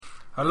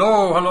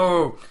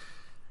Hello.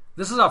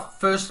 This is our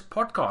first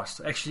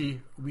podcast.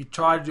 Actually, we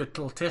tried to do a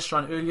little test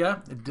run earlier.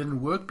 It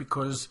didn't work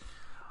because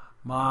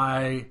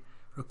my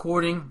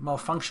recording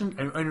malfunctioned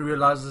and we only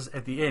realized this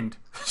at the end.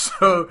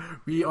 So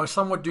we are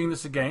somewhat doing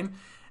this again.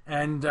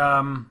 And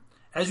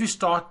as we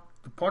start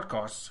the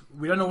podcast,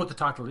 we don't know what the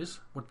title is,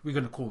 what we're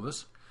going to call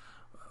this.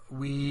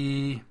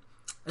 We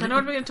don't know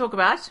what we're going to talk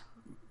about.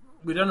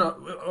 We don't know.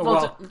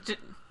 Well,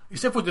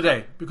 except for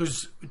today,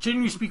 because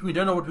generally speaking, we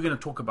don't know what we're going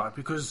to talk about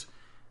because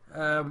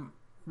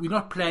we're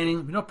not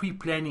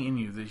pre-planning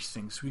any of these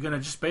things. We're going to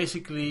just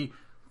basically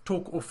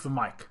talk off the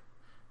mic.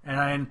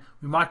 And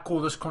we might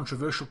call this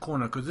Controversial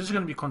Corner because this is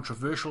going to be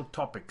controversial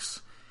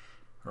topics,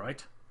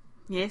 right?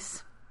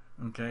 Yes.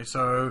 Okay,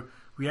 so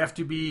we have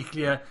to be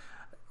clear.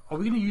 Are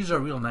we going to use our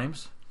real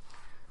names?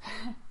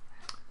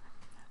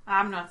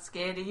 I'm not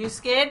scared. Are you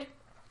scared?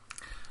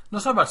 No,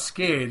 it's not about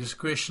scared. It's a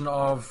question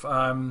of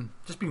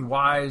just being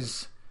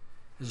wise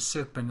as a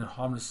serpent and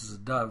harmless as a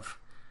dove.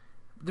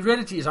 The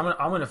reality is I'm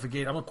going to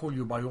forget. I'm going to call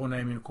you by your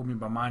name and you call me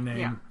by my name.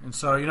 Yeah. And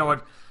so, you know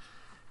what?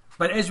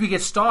 But as we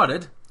get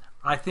started,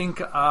 I think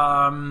we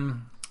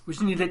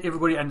just need to let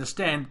everybody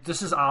understand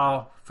this is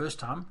our first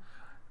time.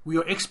 We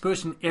are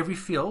experts in every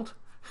field.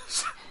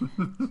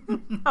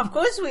 Of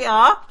course we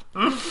are.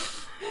 But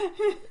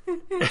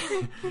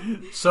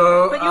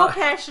your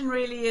passion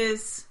really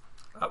is...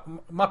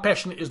 my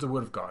passion is the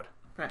Word of God.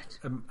 Right.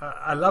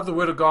 I love the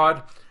Word of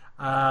God.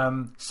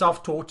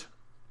 Self-taught.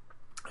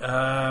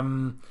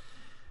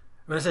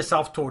 When I say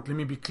self-taught, let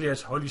me be clear.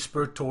 It's Holy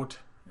Spirit taught.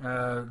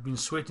 Been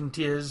sweat and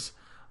tears.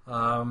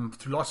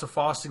 Through lots of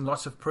fasting,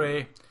 lots of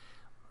prayer.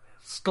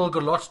 Still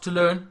got lots to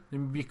learn.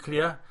 Let me be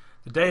clear.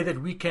 The day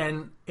that we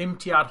can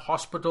empty out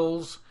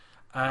hospitals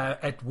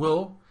at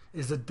will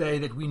is the day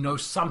that we know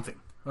something.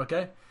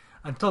 Okay?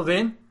 Until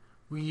then,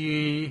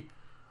 I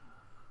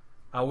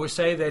always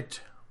say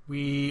that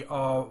we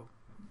are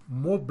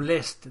more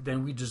blessed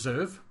than we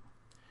deserve.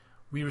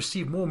 We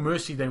receive more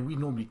mercy than we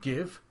normally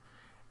give.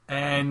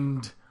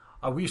 And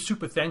we're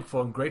super thankful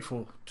and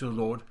grateful to the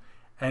Lord.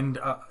 And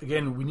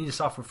again, we need to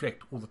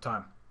self-reflect all the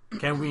time.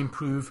 Can we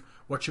improve?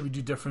 What should we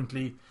do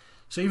differently?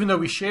 So even though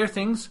we share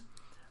things,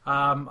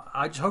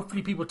 I just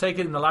hopefully people take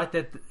it in the light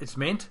that it's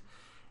meant.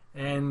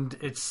 And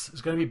it's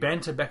going to be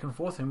banter back and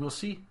forth, and we'll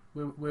see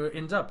where it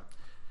ends up.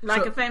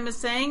 Like a famous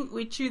saying,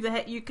 you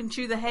can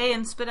chew the hay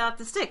and spit out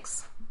the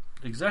sticks.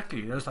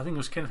 Exactly. I think it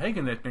was Kenneth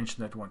Hagin that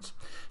mentioned that once.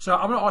 So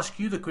I'm going to ask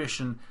you the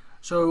question.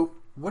 So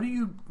what do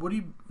you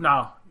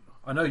now?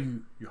 I know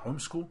you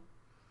homeschool.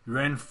 You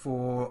ran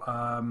for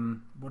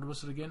what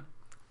was it again?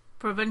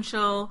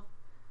 Provincial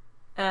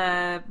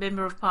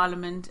member of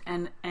parliament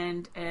and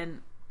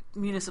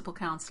municipal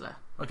councillor.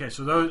 Okay,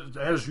 so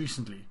that was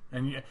recently,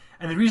 and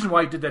the reason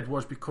why you did that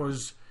was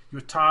because you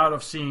were tired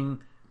of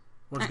seeing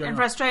what's going on, and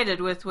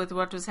frustrated with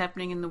what was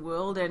happening in the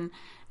world, and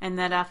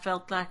that I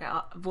felt like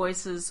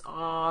voices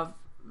of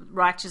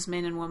righteous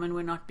men and women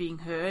were not being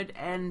heard,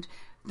 and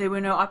there were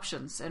no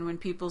options. And when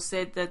people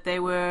said that they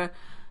were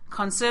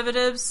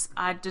conservatives,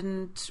 I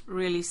didn't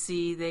really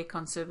see their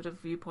conservative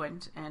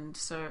viewpoint, and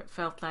so it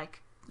felt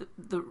like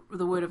the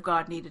Word of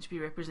God needed to be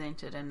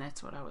represented, and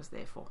that's what I was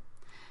there for.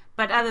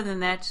 But other than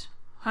that,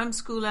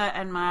 homeschooler,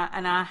 and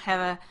I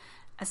have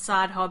a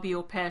side hobby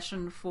or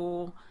passion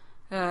for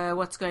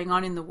what's going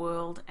on in the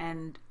world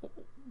and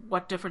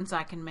what difference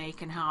I can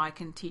make and how I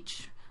can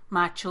teach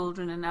my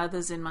children and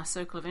others in my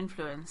circle of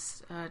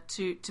influence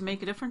to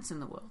make a difference in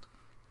the world.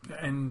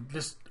 And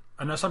this,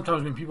 I know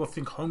sometimes when people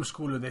think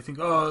homeschooler, they think,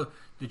 oh,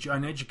 that you're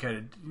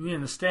uneducated. You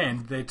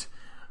understand that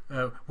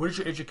what is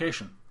your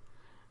education?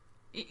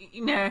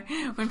 You know,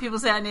 when people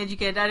say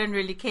uneducated, I don't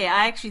really care.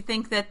 I actually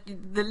think that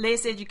the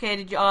less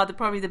educated you are,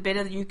 probably the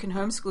better you can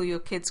homeschool your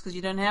kids because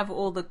you don't have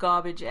all the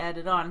garbage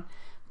added on.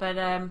 But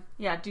I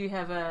do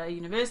have a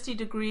university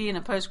degree and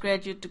a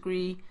postgraduate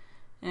degree,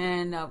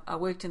 and I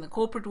worked in the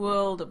corporate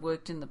world. I've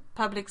worked in the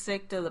public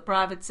sector, the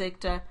private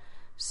sector.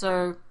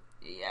 So,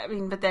 I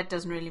mean, but that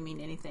doesn't really mean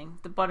anything.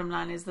 The bottom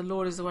line is the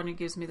Lord is the one who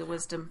gives me the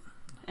wisdom,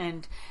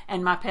 and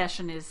my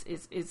passion is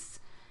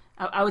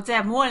I would say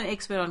I'm more an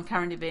expert on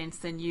current events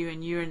than you,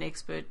 and you're an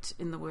expert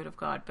in the Word of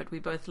God. But we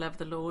both love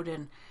the Lord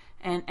and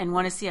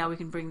want to see how we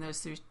can bring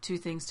those two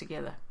things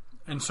together.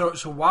 And so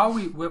why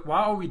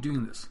are we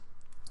doing this?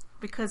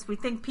 Because we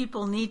think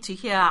people need to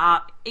hear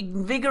our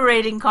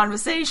invigorating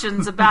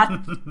conversations about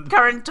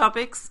current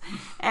topics,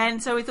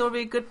 and so we thought it would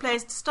be a good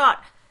place to start.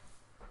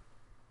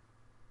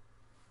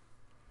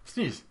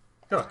 Sneeze.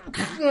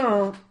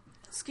 Go.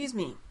 Excuse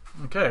me.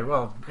 Okay,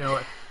 well, you know,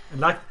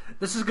 like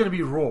this is going to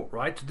be raw,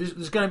 right?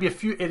 There's going to be a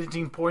few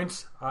editing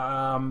points,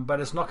 but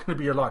it's not going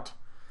to be a lot.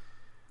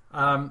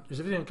 Is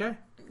everything okay?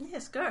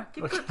 Yes, go.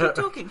 Keep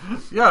talking.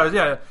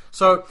 Yeah.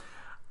 So,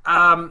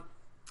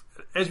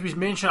 as we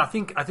mentioned, I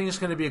think it's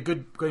going to be a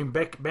good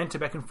banter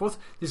back and forth.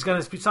 There's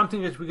going to be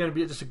something that we're going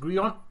to disagree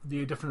on,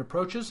 the different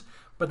approaches.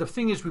 But the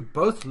thing is, we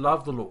both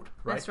love the Lord,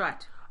 right? That's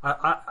right.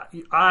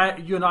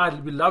 You and I,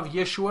 we love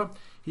Yeshua.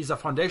 He's a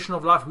foundation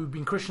of life. We've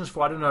been Christians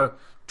for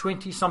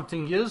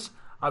 20-something years.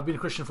 I've been a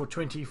Christian for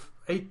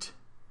 28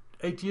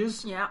 8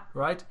 years. Yeah.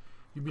 Right?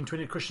 You've been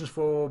 20 Christians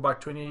for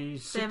about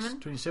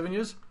 27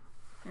 years.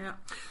 Yeah.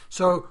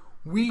 So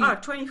we...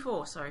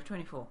 24. Sorry,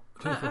 24.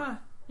 24.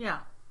 Yeah.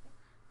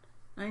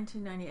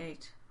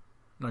 1998.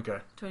 Okay.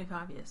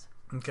 25 years.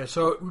 Okay,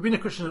 so we've been a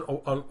Christian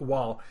a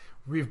while.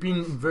 We've been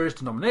in various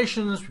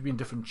denominations. We've been in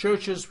different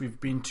churches. We've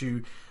been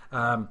to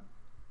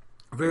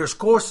various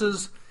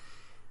courses.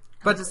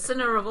 But the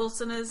sinner of all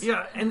sinners.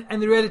 Yeah,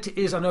 and the reality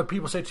is, I know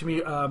people say to me,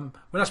 when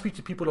I speak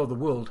to people of the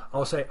world,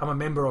 I'll say, I'm a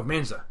member of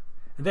Mensa.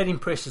 And that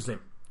impresses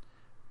them.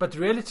 But the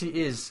reality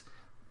is,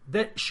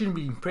 that shouldn't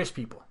be impress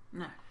people.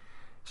 No.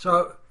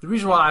 So the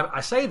reason why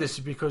I say this is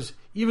because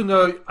even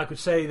though I could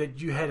say that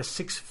you had a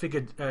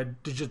six-figure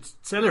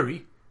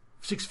salary,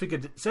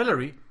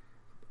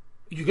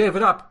 you gave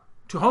it up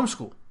to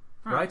homeschool,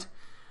 right?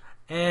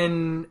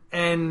 And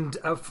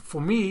for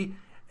me,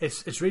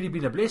 it's really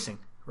been a blessing,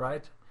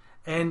 right?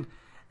 And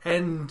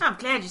I'm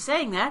glad you're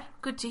saying that.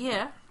 Good to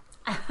hear.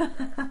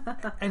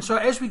 And so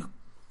as we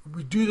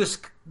do this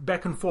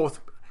back and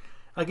forth,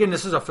 again,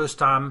 this is our first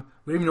time.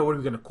 We don't even know what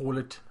we're going to call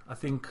it. I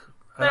think.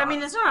 But I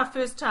mean, it's not our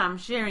first time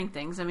sharing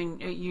things. I mean,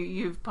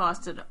 you've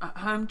pastored a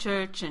home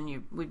church,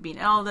 and we've been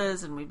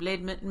elders, and we've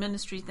led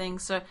ministry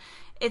things. So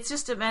it's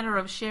just a matter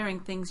of sharing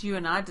things you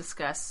and I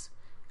discuss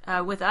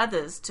with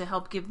others to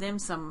help give them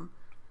some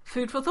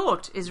food for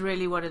thought. Is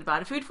really what it's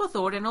about. Food for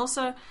thought, and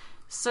also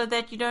so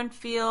that you don't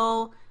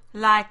feel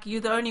like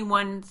you're the only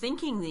one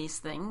thinking these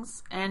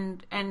things.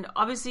 And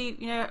obviously,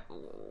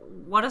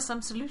 what are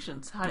some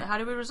solutions? How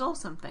do we resolve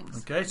some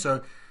things? Okay,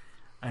 so.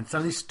 And some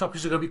of these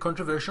topics are going to be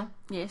controversial.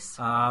 Yes.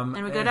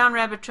 And we go down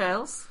rabbit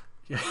trails.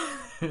 Yeah.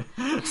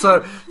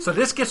 so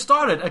let's get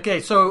started. Okay,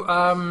 so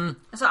I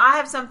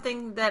have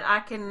something that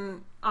I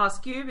can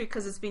ask you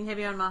because it's been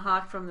heavy on my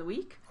heart from the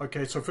week.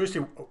 Okay, so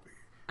firstly,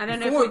 I don't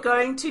know if we're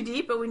going too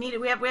deep, but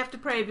we have to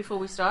pray before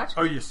we start.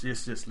 Oh yes,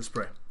 let's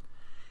pray.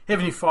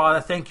 Heavenly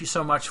Father, thank you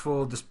so much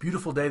for this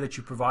beautiful day that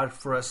you provided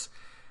for us.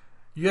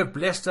 You have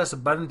blessed us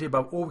abundantly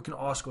above all we can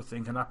ask or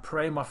think, and I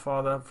pray, my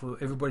Father, for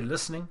everybody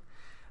listening,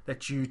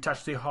 that you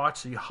touch their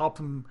hearts, you help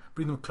them,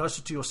 bring them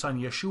closer to your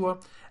Son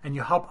Yeshua, and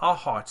you help our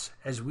hearts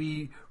as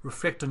we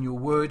reflect on your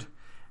word.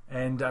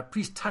 And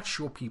please touch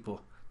your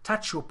people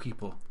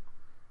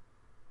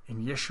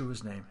in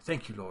Yeshua's name.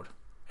 Thank you, Lord.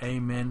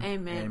 Amen.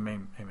 Amen.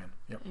 Amen. Amen.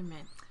 Yep.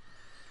 Amen.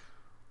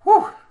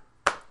 Whew.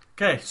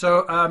 Okay,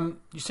 so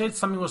you said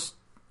something was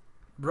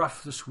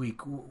rough this week.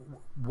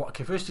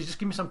 Okay, firstly, just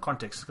give me some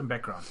context, some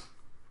background.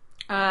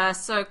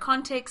 So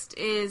context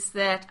is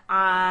that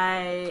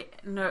I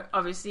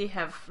obviously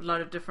have a lot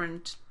of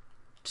different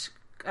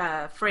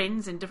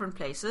friends in different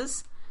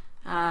places,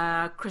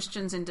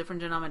 Christians in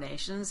different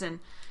denominations, and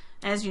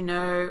as you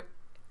know,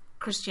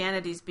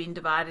 Christianity's been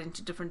divided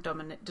into different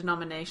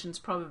denominations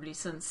probably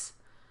since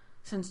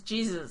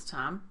Jesus'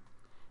 time,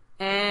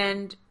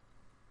 and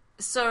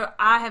so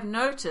I have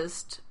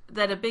noticed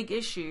that a big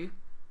issue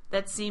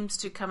that seems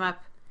to come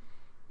up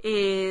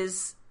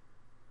is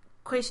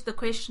the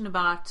question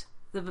about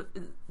the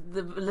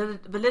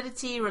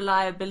validity,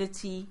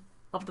 reliability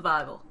of the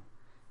Bible.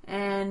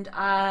 And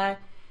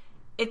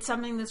it's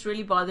something that's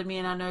really bothered me,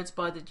 and I know it's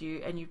bothered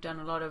you, and you've done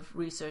a lot of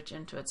research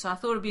into it. So I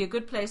thought it'd be a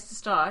good place to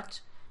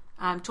start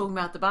talking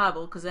about the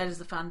Bible, because that is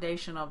the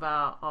foundation of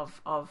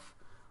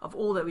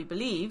all that we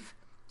believe.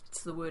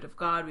 It's the Word of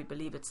God. We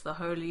believe it's the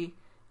holy,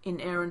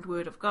 inerrant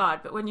Word of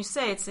God. But when you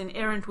say it's the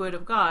inerrant Word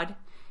of God,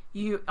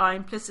 you are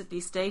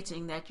implicitly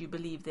stating that you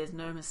believe there's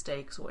no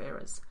mistakes or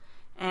errors.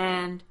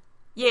 And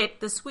yet,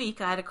 this week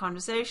I had a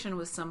conversation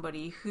with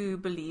somebody who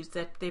believes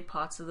that there are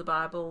parts of the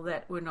Bible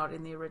that were not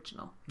in the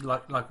original.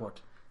 Like what?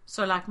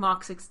 So like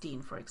Mark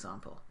 16, for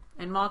example.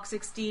 And Mark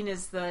 16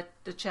 is the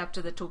chapter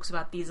that talks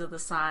about these are the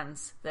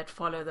signs that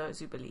follow those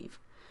who believe.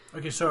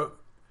 Okay, so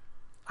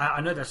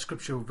I know that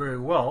scripture very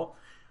well,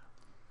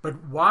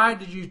 but why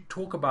did you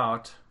talk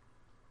about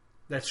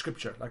that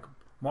scripture? Like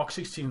Mark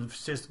 16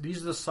 says,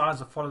 these are the signs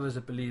that follow those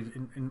that believe.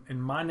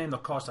 In my name they'll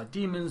cast out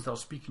demons, they'll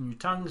speak in new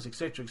tongues,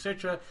 etc.,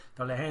 etc.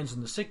 They'll lay hands on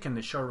the sick and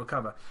they shall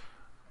recover.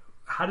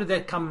 How did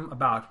that come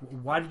about?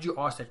 Why did you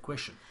ask that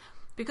question?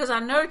 Because I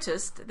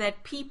noticed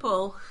that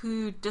people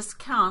who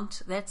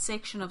discount that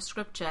section of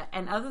scripture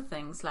and other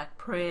things like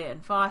prayer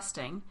and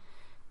fasting,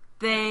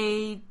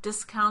 they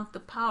discount the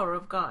power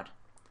of God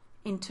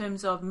in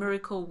terms of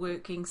miracle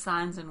working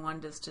signs and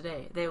wonders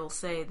today. They will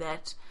say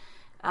that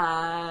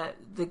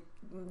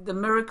the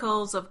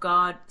miracles of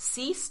God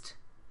ceased.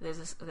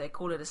 They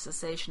call it a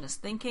cessationist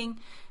thinking,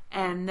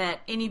 and that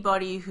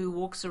anybody who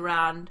walks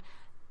around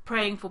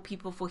praying for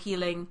people for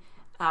healing,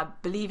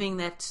 believing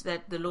that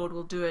the Lord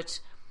will do it,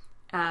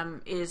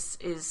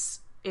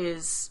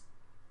 is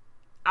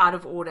out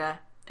of order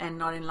and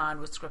not in line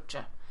with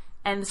Scripture.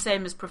 And the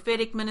same as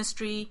prophetic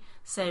ministry,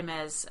 same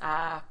as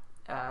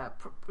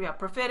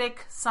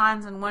prophetic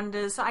signs and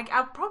wonders.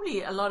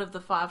 Probably a lot of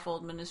the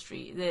fivefold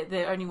ministry,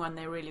 the only one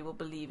they really will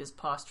believe is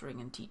pastoring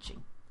and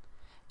teaching.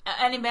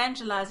 And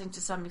evangelizing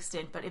to some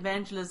extent, but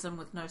evangelism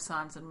with no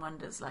signs and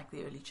wonders like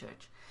the early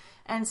church.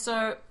 And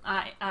so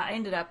I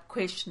ended up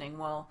questioning,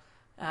 well,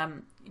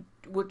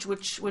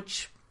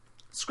 which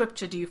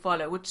scripture do you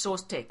follow? Which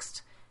source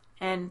text?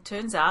 And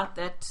turns out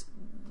that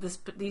this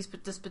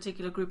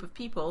particular group of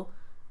people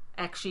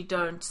actually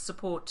don't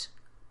support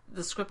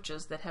the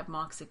scriptures that have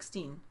Mark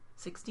 16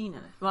 in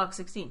it. Mark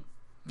 16.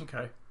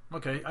 Okay,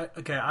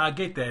 I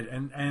get that,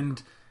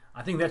 and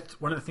I think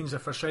that's one of the things that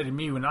frustrated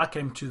me when I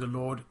came to the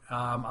Lord.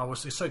 I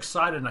was so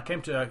excited, and I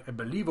came to a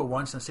believer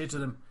once and said to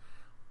them,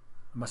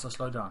 "Must I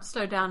slow down?"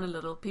 Slow down a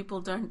little.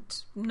 People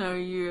don't know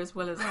you as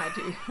well as I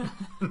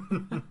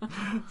do.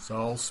 So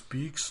I'll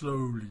speak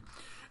slowly.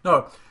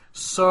 No,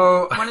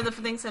 so one of the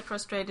things that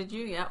frustrated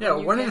you,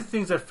 one of the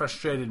things that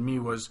frustrated me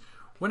was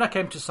when I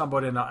came to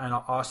somebody and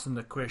I asked them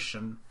the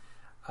question.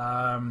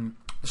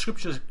 The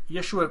scriptures,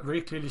 Yeshua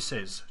very clearly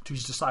says to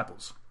his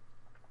disciples,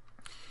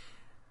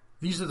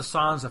 these are the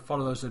signs that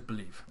follow those that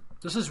believe.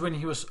 This is when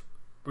he was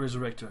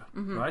resurrected,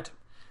 right?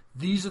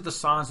 These are the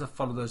signs that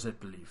follow those that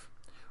believe.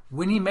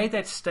 When he made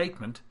that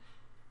statement,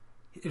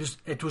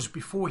 it was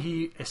before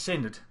he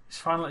ascended, his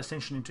final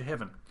ascension into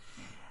heaven.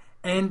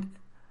 And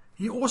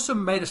he also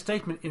made a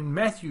statement in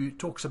Matthew,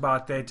 talks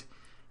about that.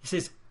 He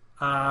says,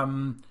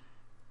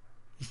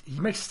 he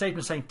makes a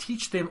statement saying,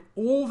 teach them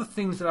all the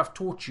things that I've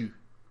taught you.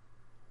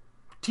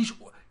 Teach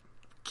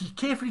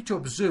carefully to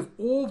observe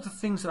all the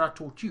things that I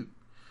taught you.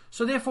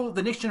 So therefore,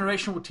 the next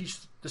generation will teach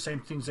the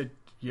same things that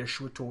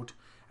Yeshua taught,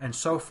 and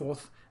so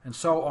forth, and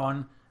so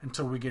on,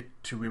 until we get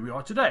to where we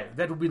are today.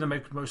 That would be the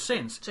most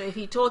sense. So if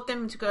he taught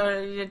them to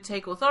go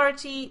take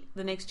authority,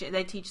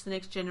 they teach the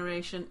next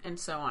generation, and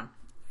so on.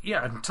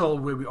 Yeah, until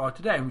where we are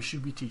today, and we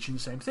should be teaching the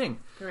same thing.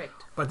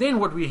 Correct. But then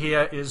what we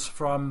hear is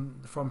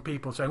from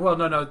people saying, well,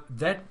 no,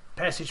 that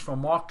passage from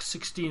Mark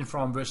 16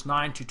 from verse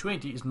 9 to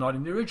 20 is not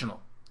in the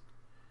original.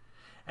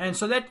 And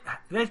so that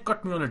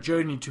got me on a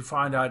journey to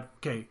find out,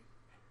 okay,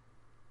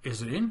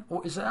 is it in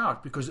or is it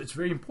out? Because it's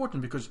very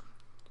important, because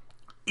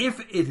if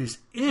it is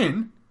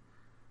in,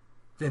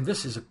 then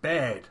this is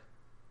bad.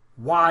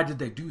 Why did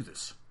they do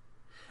this?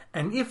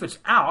 And if it's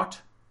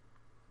out,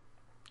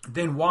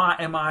 then why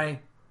am I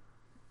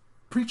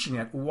preaching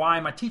it? Or why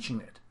am I teaching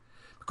it?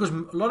 Because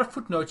a lot of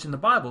footnotes in the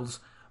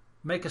Bibles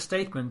make a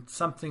statement,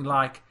 something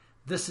like,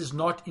 this is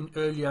not in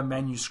earlier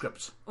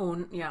manuscripts.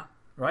 Oh, yeah.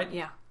 Right?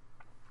 Yeah.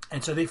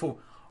 And so therefore,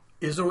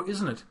 is it or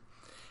isn't it?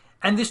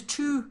 And there's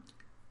two.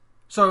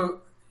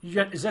 So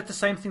is that the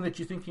same thing that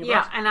you're thinking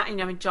about? Yeah,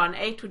 and John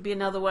 8 would be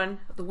another one.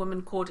 The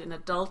woman caught in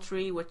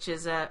adultery, which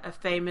is a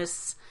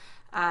famous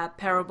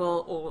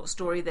parable or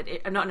story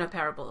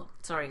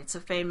it's a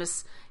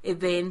famous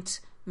event.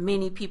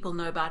 Many people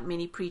know about.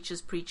 Many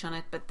preachers preach on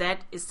it, but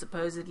that is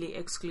supposedly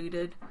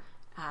excluded.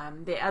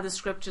 There are other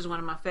scriptures. One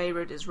of my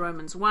favorite is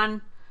Romans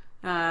 1,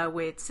 where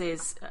it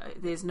says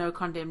there's no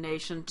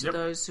condemnation to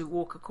those who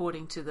walk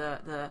according to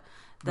the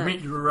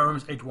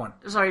Romans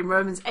 8:1. Sorry,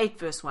 Romans 8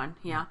 verse 1.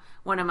 Yeah,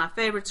 one of my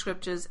favorite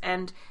scriptures,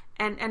 and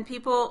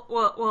people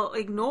will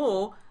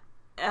ignore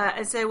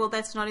and say, well,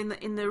 that's not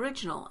in the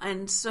original,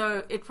 and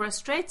so it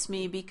frustrates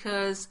me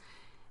because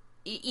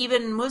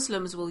even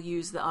Muslims will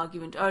use the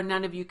argument, oh,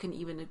 none of you can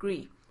even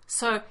agree.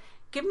 So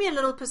give me a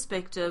little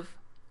perspective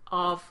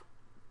of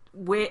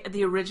where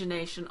the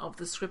origination of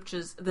the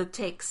scriptures, the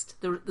text,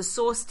 the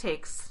source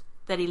text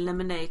that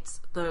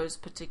eliminates those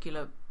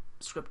particular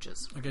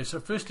scriptures. Okay,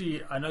 so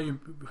firstly, I know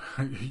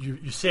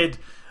you said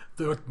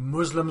that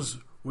Muslims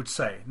would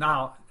say.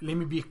 Now, let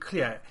me be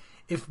clear.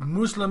 If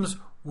Muslims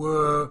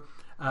were,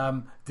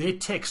 their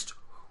text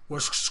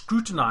was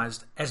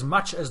scrutinized as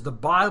much as the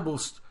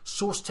Bible's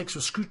source text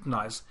was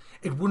scrutinized,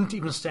 it wouldn't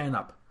even stand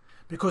up.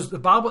 Because the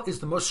Bible is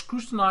the most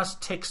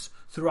scrutinized text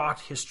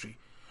throughout history.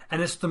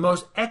 And it's the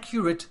most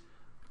accurate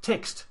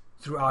text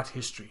throughout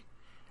history.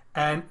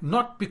 And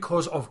not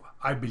because of,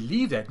 I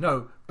believe that,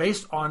 no,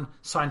 based on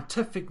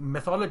scientific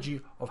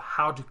methodology of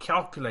how to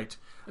calculate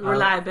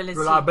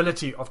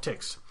reliability of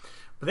text.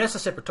 But that's a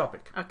separate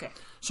topic. Okay.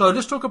 So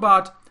let's talk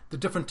about the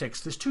different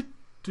texts.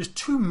 There's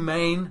two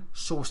main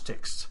source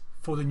texts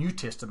for the New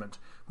Testament,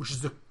 which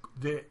is the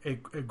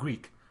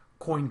Greek,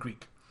 Koine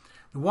Greek.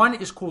 The one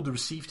is called the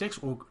Received Text,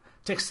 or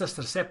Textus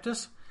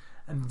Receptus,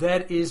 and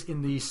that is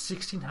in the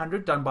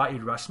 1600, done by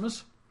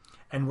Erasmus.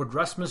 And what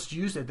Erasmus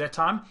used at that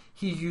time,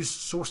 he used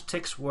source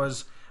text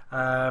was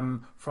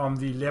from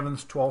the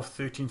 11th,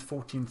 12th, 13th,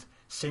 14th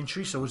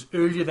century, so it was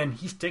earlier than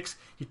his text.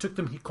 He took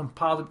them, he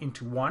compiled them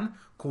into one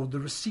called the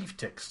Received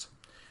Text.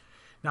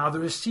 Now, the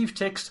Received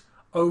Text,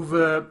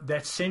 over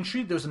that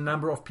century, there was a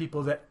number of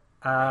people that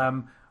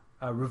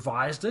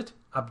revised it,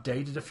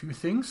 updated a few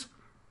things,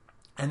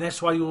 and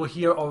that's why you'll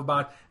hear of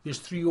about there's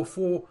 3 or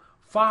 4,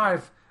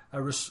 5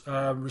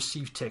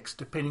 received texts,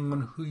 depending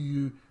on who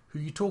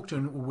you talk to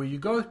and where you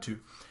go to.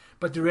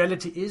 But the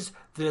reality is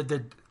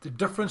the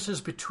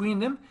differences between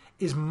them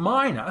is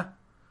minor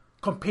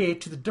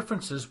compared to the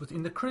differences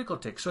within the critical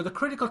text. So the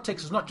critical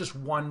text is not just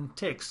one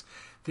text.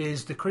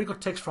 There's the critical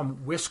text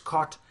from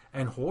Westcott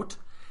and Hort.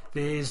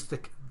 There's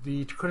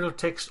the critical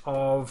text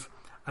of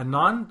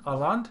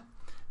Anand.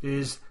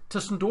 There's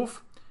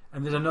Tissendorf,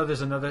 and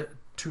there's another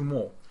 2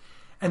 more.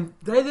 And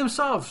they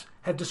themselves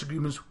have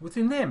disagreements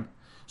within them.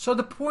 So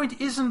the point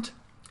isn't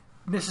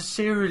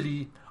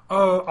necessarily,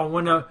 I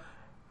want to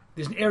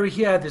there's an error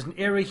here, there's an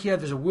error here,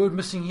 there's a word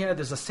missing here,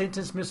 there's a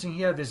sentence missing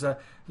here, there's a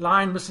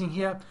line missing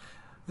here.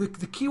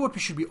 The key what we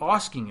should be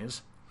asking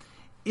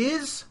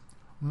is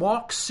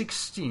Mark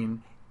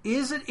 16,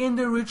 is it in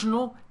the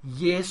original,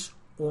 yes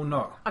or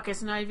no? Okay,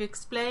 so now you've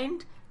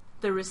explained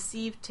the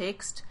received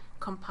text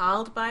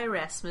compiled by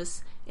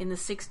Erasmus in the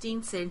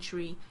 16th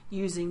century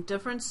using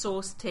different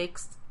source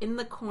texts in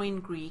the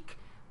Koine Greek,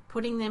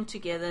 putting them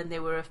together, and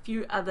there were a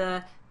few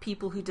other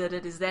people who did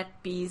it. Is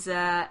that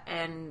Beza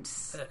and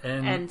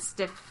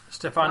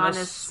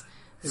Stephanus,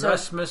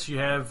 Erasmus? You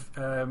have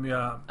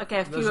okay,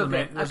 a few of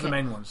them. Those are the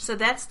main ones. So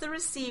that's the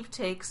received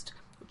text,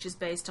 which is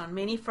based on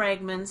many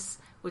fragments,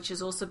 which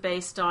is also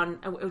based on,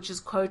 which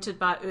is quoted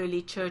by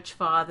early church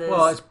fathers.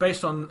 Well, it's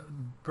based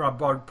on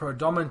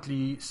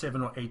predominantly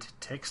 7 or 8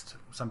 texts.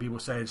 Some people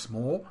say it's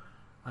more.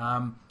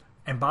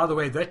 And by the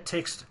way, that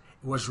text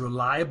was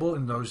reliable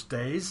in those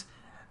days.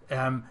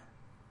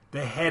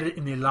 They had it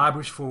in their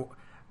libraries for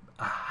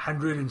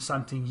 100 and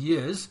something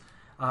years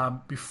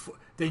before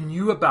they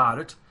knew about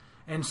it,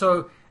 and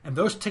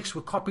those texts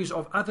were copies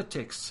of other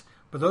texts,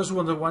 but those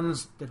were the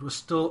ones that were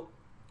still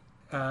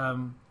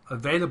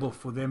available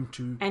for them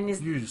to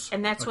use.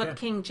 And that's what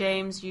King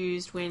James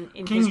used when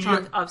in his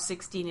chant of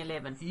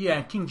 1611.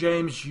 Yeah, King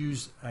James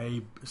used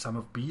some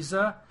of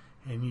Beza,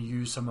 and he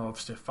used some of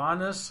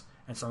Stephanus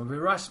and some of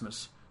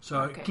Erasmus.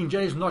 So King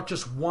James is not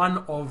just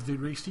one of the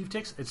received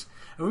texts.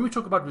 And when we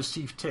talk about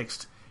received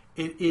text,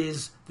 it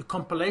is the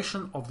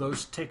compilation of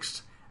those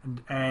texts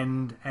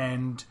and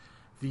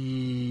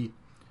the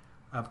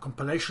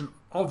compilation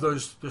of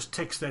those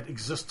texts that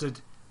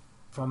existed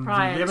from the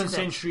 11th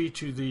century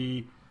to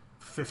the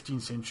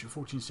 15th century,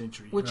 14th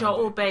century. Which are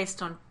all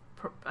based on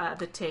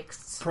the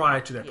texts prior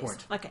to that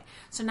point. Okay.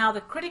 So now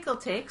the critical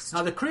text.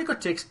 Now the critical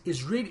text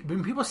is really,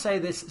 when people say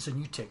this is a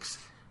new text,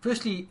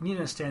 firstly, you need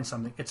to understand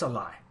something. It's a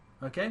lie.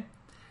 Okay?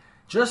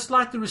 Just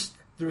like the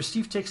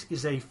received text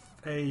is a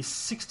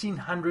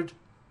 1600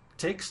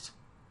 text,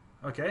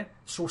 okay,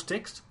 source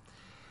text,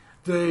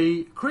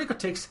 the critical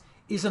text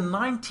is a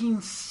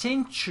 19th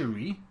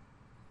century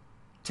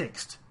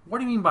text. What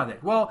do you mean by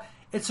that? Well,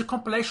 it's a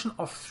compilation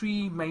of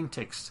 3 main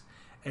texts.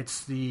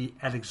 It's the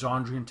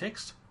Alexandrian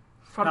text.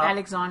 From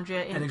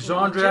Alexandria in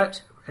Alexandria,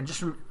 Egypt. And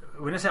just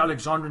when I say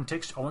Alexandrian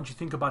text, I want you to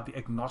think about the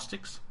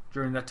agnostics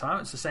during that time.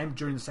 It's the same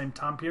during the same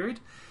time period.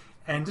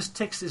 And this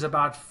text is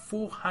about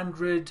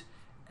 400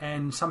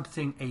 and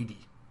something AD.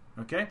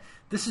 Okay?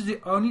 This is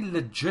the only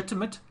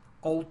legitimate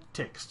old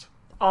text.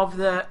 Of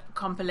the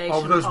compilation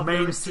of those of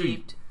main the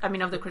received, 3. I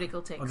mean, of the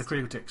critical text. Of the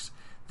critical text.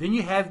 Then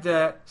you have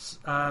the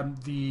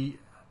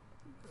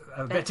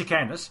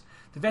Vaticanus.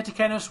 The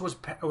Vaticanus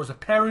was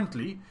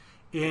apparently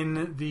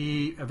in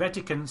the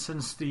Vatican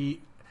since the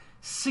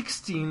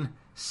 16th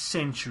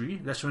century.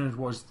 That's when it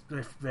was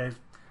they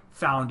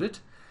found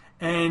it.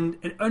 And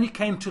it only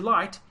came to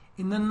light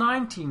in the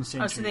 19th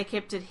century. Oh, so they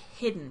kept it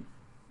hidden,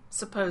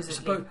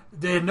 supposedly.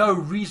 There had no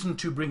reason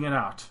to bring it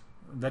out.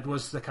 That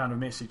was the kind of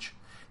message.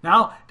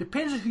 Now,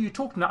 depends on who you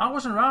talk to. Now, I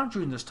wasn't around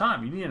during this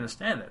time. You need to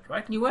understand that,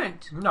 right? You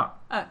weren't? No.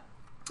 Oh.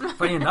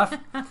 Funny enough.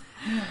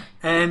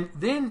 And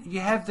then you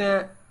have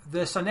the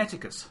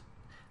Sinaiticus.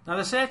 Now,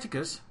 the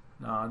Sinaiticus,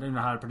 I don't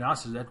know how to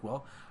pronounce it that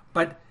well,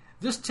 but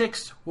this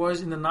text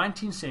was in the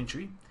 19th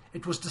century.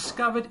 It was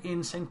discovered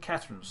in St.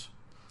 Catherine's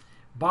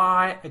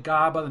by a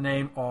guy by the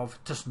name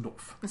of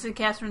Tischendorf. St.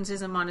 Catherine's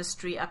is a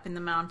monastery up in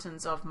the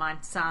mountains of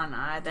Mount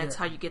Sinai. That's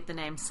how you get the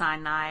name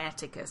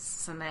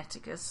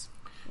Sinaiticus.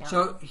 Yeah.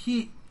 So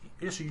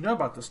so you know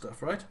about this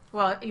stuff, right?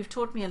 Well, you've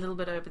taught me a little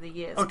bit over the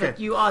years, okay.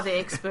 But you are the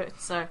expert,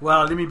 so...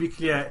 Well, let me be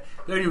clear.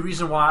 The only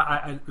reason why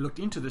I looked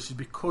into this is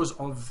because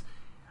of...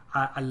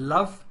 I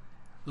love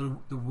the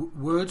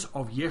words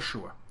of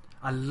Yeshua.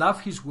 I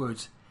love his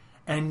words.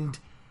 And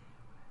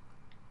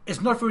it's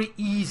not very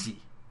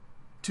easy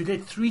to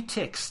let 3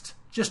 texts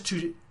just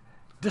to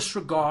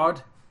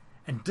disregard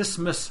and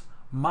dismiss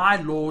my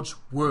Lord's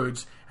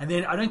words. And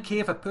then I don't care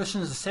if a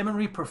person is a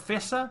seminary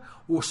professor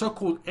or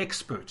so-called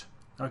expert.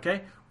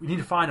 Okay? We need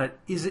to find out,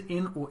 is it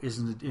in or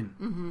isn't it in?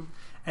 Mm-hmm.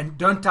 And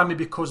don't tell me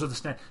because of the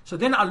snap. So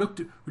then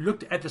we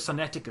looked at the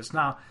Sinaiticus.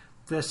 Now,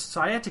 the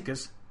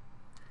Sinaiticus.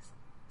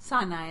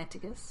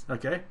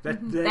 Okay.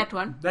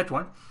 That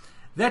one.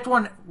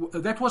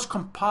 That was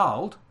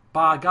compiled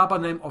by a guy by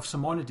the name of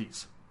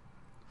Simonides.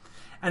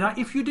 And now,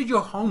 if you did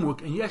your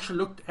homework and you actually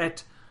looked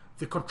at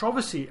the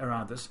controversy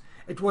around this,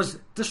 it was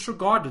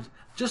disregarded.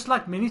 Just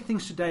like many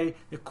things today,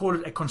 they call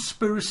it a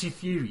conspiracy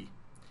theory.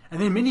 And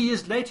then many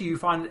years later, you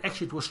find that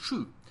actually it was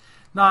true.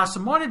 Now,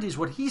 Simonides,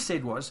 what he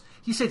said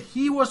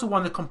he was the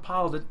one that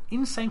compiled it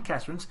in St.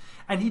 Catherine's,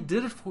 and he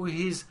did it for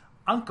his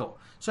uncle.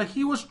 So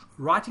he was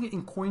writing it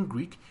in Koine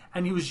Greek,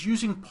 and he was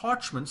using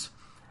parchments,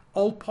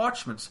 old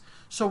parchments.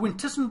 So when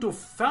Tischendorf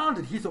found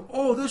it, he thought,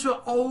 "Oh, those were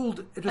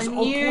old. It was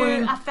old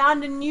Koine. I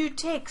found a new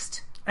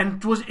text." And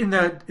it was in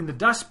the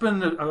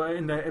dustbin,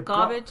 in the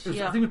garbage.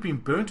 I think it had been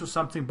burnt or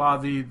something by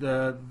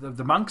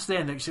the monks there,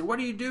 and they said, "What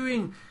are you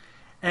doing?"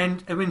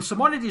 And when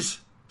Simonides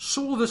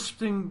saw this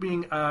thing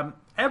being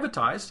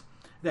advertised,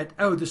 that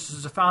this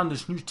is found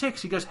this new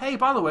text, he goes, "Hey,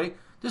 by the way,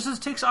 This is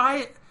text.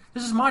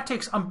 This is my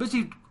text. I'm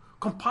busy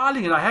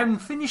compiling it. I haven't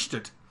finished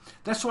it.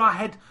 That's why I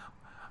had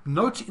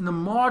notes in the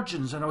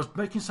margins, and I was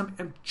making some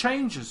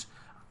changes.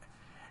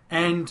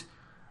 And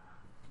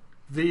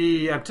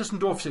the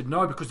Tischendorf said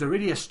no, because they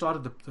already had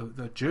started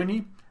the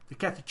journey. The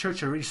Catholic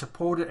Church already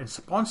supported and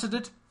sponsored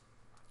it.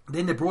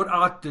 Then they brought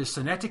out the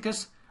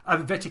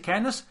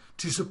Vaticanus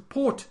to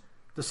support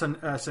the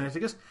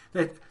Sinaiticus,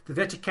 the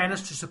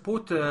Vaticanus to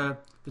support the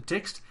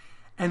text.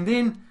 And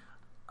then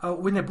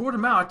when they brought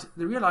them out,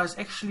 they realized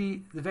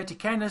actually the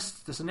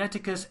Vaticanus, the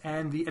Sinaiticus,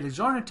 and the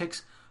Alexandrian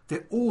text, they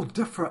all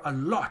differ a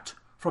lot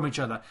from each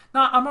other.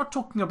 Now, I'm not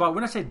talking about,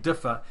 when I say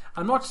differ,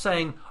 I'm not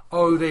saying,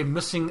 oh, they're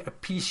missing a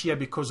piece here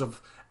because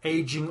of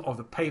aging of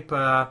the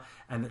paper.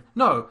 And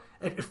no,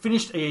 it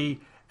finished a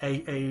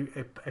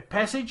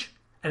passage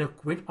and it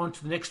went on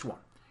to the next one.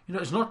 You know,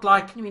 it's not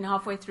like... You mean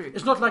halfway through?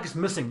 It's not like it's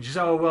missing. You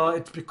say, oh, well,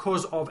 it's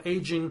because of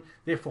aging,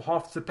 therefore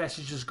half the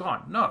passage is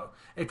gone. No,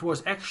 it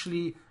was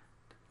actually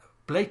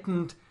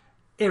blatant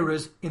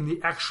errors in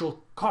the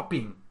actual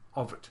copying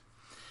of it.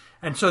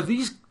 And so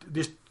these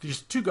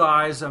two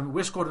guys,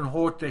 Westcott and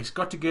Hort, they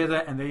got together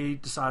and they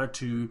decided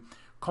to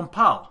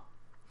compile.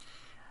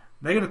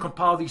 They're going to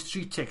compile these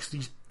three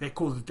texts. They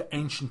call it the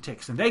ancient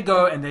texts. And they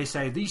go and they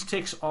say these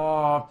texts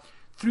are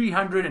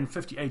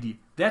 350 AD.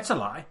 That's a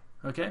lie.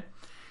 Okay?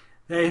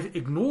 They've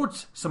ignored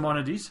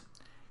Simonides.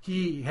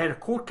 He had a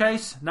court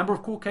case, number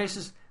of court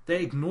cases.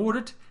 They ignored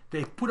it.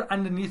 They put it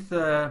underneath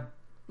the...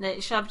 They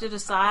shoved it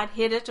aside,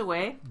 hid it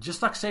away.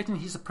 Just like Satan,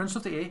 he's the prince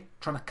of the air,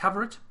 trying to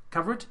cover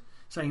it,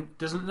 saying,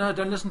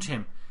 don't listen to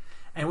him.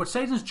 And what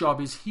Satan's job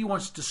is, he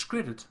wants to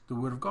discredit the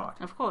word of God.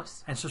 Of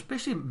course. And so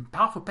especially in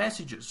powerful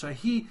passages.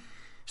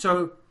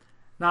 So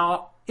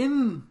now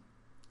in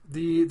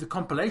the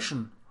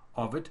compilation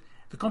of it,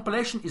 the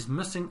compilation is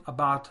missing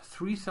about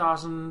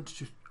 3,000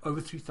 to over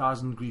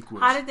 3,000 Greek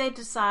words. How did they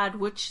decide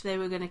which they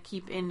were going to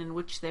keep in and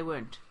which they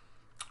weren't?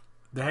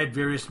 They had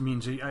various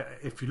means.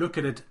 If you look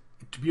at it,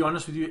 to be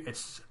honest with you,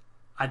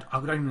 I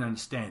don't even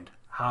understand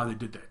how they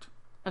did that.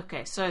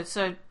 Okay, so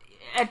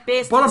at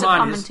best it's a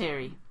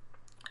commentary.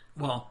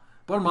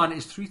 Bottom line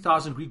is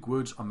 3,000 Greek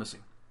words are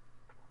missing.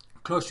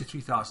 Close to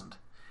 3,000.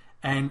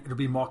 And it'll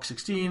be Mark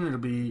 16, it'll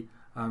be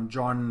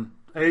John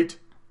 8.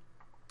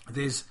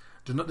 This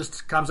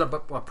comes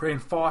up by prayer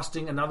and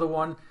fasting, another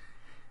one.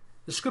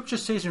 The scripture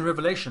says in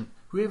Revelation,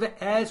 whoever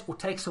adds or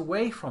takes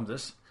away from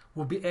this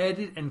will be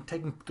added, and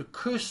the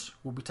curse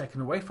will be taken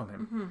away from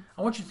him. Mm-hmm.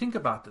 I want you to think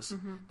about this.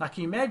 Mm-hmm. Now,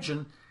 can you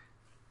imagine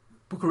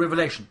book of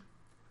Revelation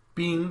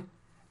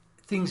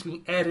things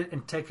being added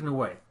and taken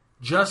away,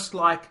 just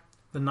like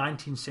the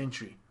 19th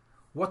century,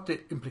 what the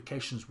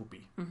implications will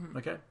be. Mm-hmm.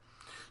 Okay?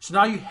 So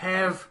now you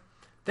have,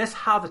 that's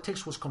how the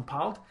text was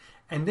compiled,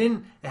 and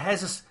then it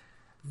has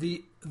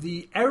the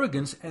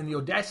arrogance and the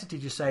audacity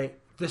to say,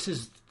 this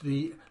is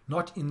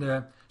not in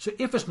the... So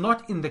if it's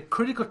not in the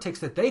critical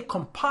text that they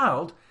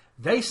compiled,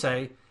 they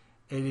say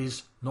it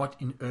is not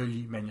in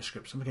early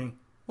manuscripts. I'm thinking,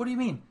 what do you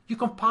mean? You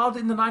compiled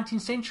it in the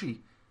 19th century.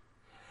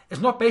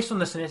 It's not based on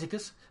the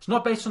Sinaiticus. It's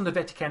not based on the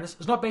Vaticanus.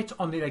 It's not based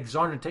on the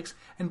Alexandrian text.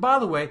 And by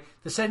the way,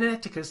 the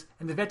Sinaiticus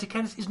and the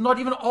Vaticanus is not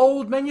even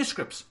old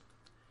manuscripts.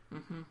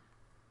 Mm-hmm.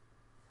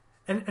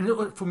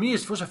 And for me,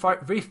 it's also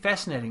very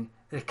fascinating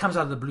that it comes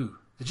out of the blue.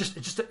 It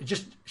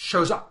just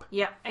shows up.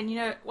 Yeah, and you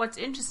know what's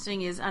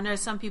interesting is I know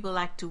some people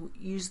like to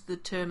use the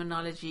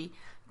terminology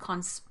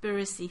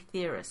conspiracy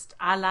theorist.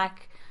 I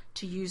like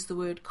to use the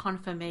word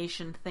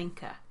confirmation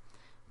thinker,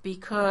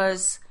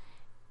 because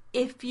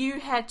if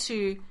you had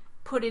to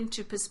put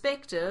into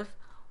perspective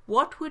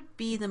what would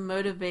be the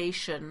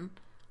motivation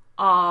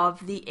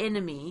of the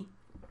enemy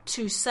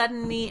to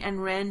suddenly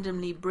and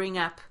randomly bring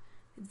up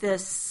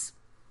this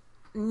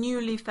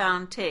newly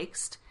found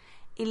text,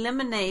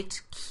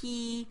 eliminate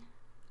key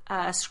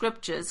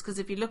scriptures, because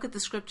if you look at the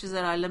scriptures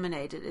that are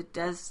eliminated, it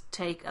does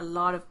take a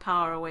lot of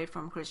power away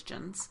from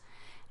Christians.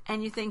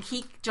 And you think,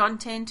 John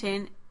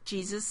 10:10,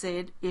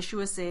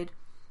 Yeshua said,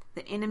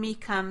 the enemy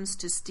comes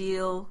to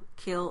steal,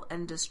 kill,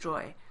 and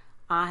destroy.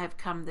 I have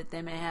come that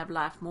they may have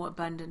life more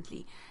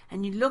abundantly.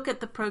 And you look at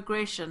the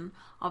progression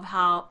of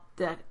how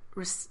the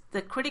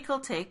critical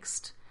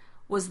text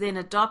was then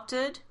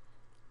adopted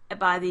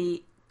by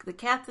the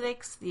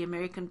Catholics, the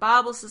American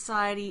Bible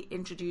Society,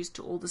 introduced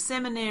to all the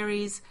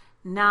seminaries,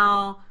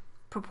 now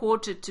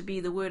purported to be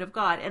the Word of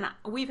God. And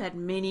we've had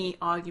many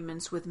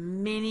arguments with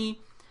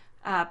many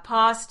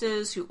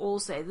pastors who all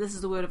say this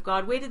is the Word of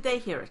God. Where did they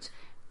hear it?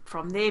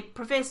 From their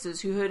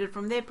professors, who heard it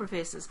from their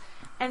professors.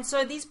 And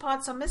so these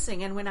parts are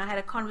missing. And when I had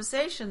a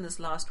conversation this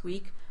last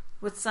week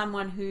with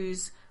someone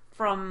who's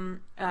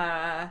from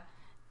a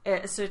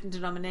certain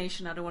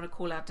denomination, I don't want to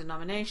call out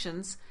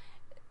denominations,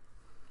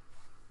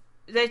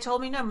 they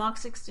told me, no, Mark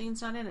 16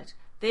 is not in it.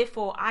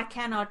 Therefore, I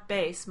cannot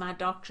base my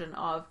doctrine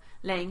of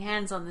laying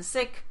hands on the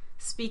sick,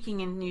 speaking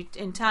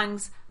in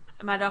tongues.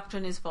 My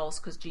doctrine is false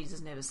because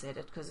Jesus never said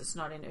it, because it's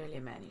not in earlier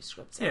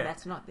manuscripts. And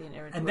that's not the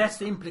inerrant and word. That's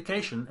the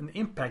implication and the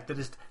impact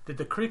that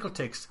the critical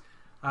text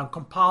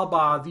compiled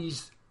by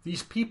these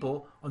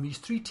people on these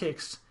three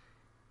texts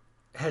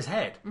has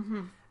had.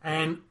 Mm-hmm.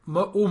 And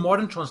all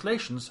modern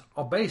translations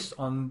are based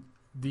on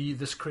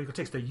this critical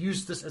text. They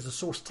use this as a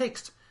source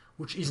text,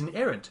 which is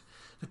inerrant.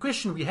 The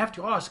question we have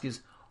to ask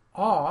is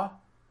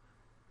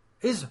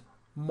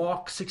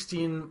Mark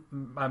 16,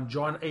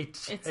 John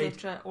 8,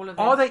 etc. All of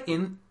are that. they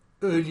in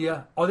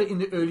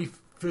the early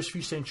first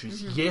few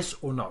centuries? Yes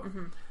or no?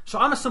 So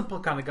I'm a simple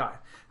kind of guy.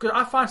 Because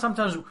I find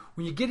sometimes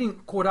when you're getting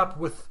caught up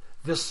with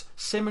this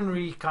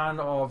seminary kind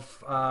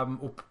of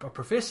or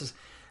professors,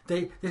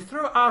 they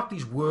throw out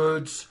these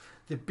words,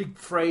 the big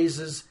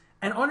phrases,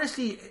 and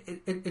honestly,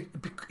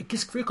 it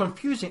gets very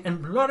confusing.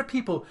 And a lot of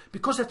people,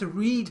 because they have to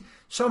read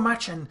so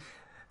much, and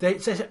they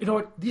say, you know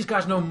what, these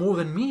guys know more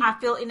than me. I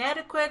feel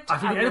inadequate.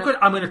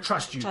 I'm going to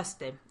trust you. Trust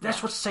them.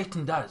 That's what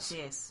Satan does.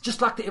 Yes.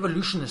 Just like the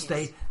evolutionists,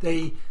 Yes.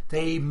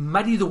 they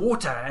muddy the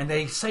water and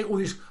they say all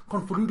these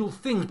convoluted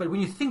things. But when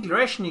you think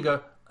rationally, you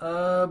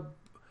go,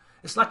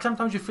 it's like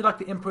sometimes you feel like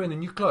the emperor in the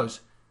new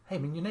clothes. Hey,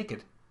 man, you're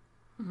naked.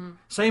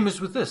 Same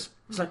as with this.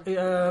 It's like,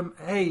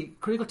 hey,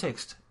 critical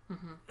text.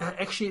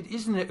 Actually, it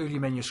is in the early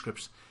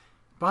manuscripts.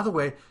 By the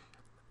way,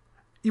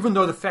 even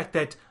though the fact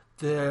that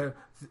the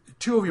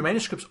two of your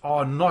manuscripts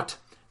are not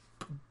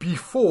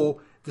before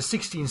the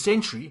 16th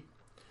century,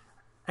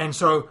 and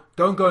so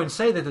don't go and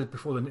say that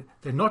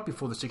they're not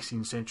before the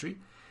 16th century.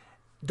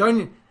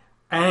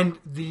 And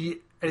the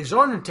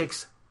Alexandrian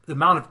text, the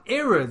amount of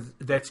error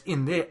that's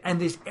in there,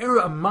 and there's error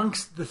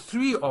amongst the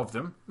three of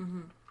them.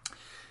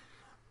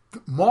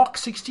 Mark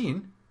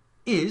 16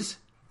 is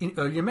in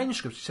earlier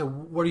manuscripts. So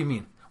what do you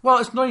mean? Well,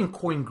 it's not in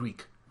Koine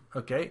Greek,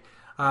 okay?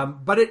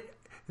 But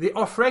there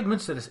are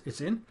fragments that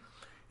it's in.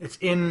 It's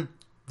in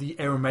the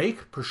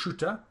Aramaic,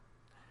 prosciutto,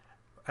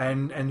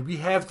 and we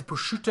have the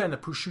prosciutto and the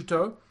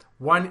prosciutto.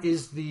 One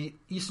is the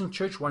Eastern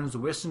Church, one is the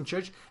Western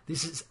Church.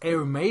 This is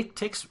Aramaic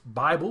text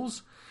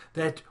Bibles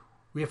that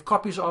we have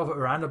copies of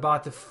around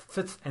about the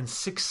 5th and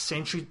 6th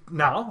century.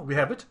 Now we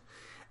have it,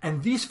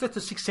 and these 5th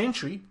and 6th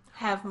century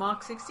have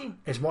Mark 16.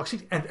 It's Mark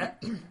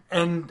 16,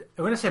 and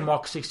when I say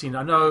Mark 16,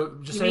 I know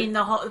mean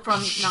the whole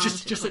from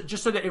just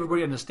so that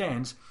everybody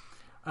understands.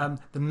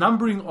 The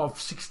numbering of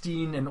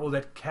 16 and all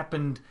that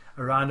happened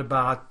around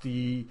about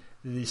the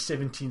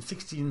 16th,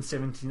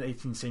 17th,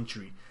 18th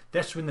century.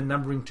 That's when the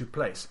numbering took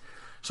place.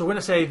 So when I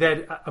say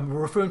that, I'm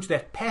referring to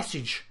that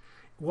passage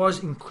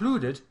was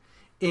included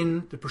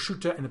in the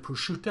prosciutto and the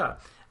prosciutta.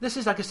 This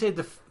is, like I said,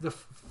 the 5th,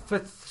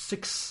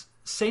 6th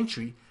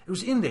century. It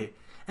was in there.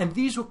 And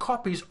these were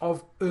copies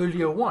of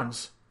earlier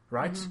ones,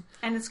 right?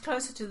 And it's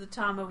closer to the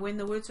time of when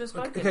the words were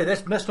spoken. Okay,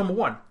 that's number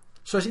one.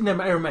 So it's in the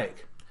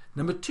Aramaic.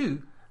 Number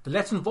two, the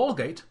Latin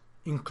Vulgate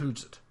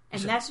includes it.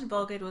 And Latin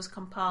Vulgate was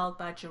compiled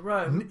by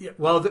Jerome.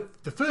 Well,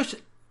 the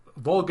first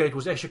Vulgate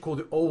was actually called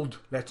the Old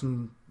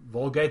Latin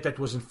Vulgate. That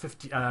was in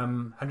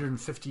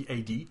 150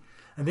 AD.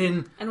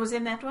 And was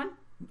in that one?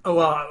 Oh,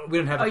 well, we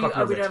don't have a copy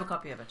of it. We don't have a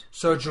copy of it.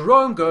 So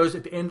Jerome goes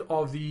at the end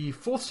of the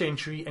 4th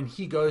century, and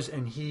he goes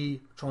and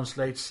he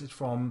translates it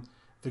from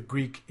the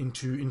Greek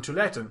into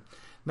Latin.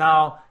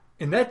 Now,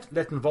 in that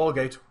Latin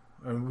Vulgate,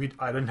 I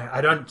don't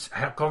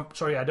have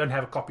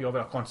a copy of it.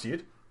 I can't see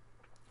it.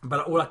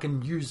 But all I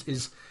can use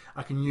is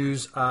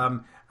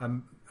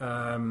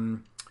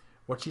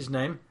what's his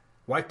name?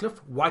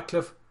 Wycliffe.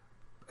 Wycliffe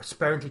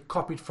apparently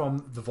copied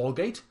from the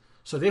Vulgate.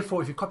 So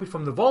therefore, if you copied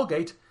from the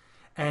Vulgate,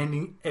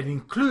 and it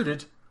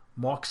included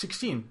Mark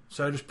 16.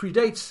 So it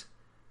predates.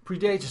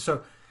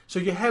 So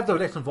you have the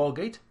Latin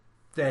Vulgate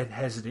that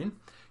has it in.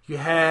 You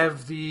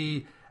have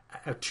the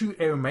two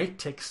Aramaic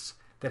texts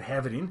that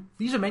have it in.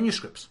 These are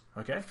manuscripts,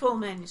 okay? Full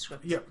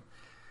manuscripts. Yeah.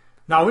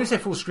 Now, when I say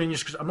full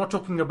manuscripts, I'm not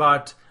talking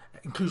about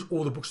includes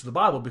all the books of the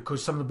Bible,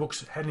 because some of the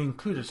books hadn't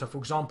included. So, for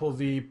example,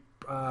 the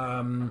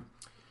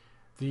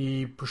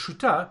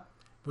prosciutta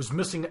was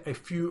missing a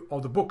few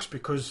of the books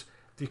because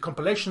the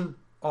compilation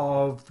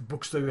of the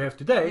books that we have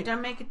today. We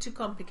don't make it too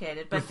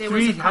complicated, but there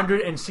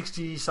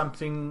 360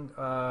 something.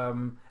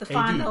 The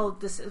final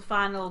books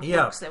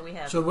that we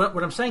have. So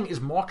what I'm saying is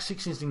Mark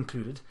 16 is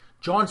included,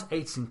 John's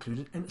 8 is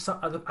included, and some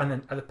other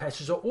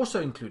passages are also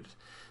included.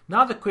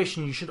 Now the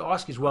question you should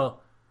ask is,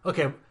 well,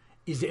 okay,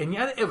 is there any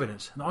other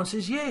evidence? And the answer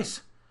is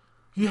yes.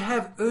 You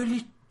have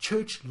early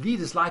church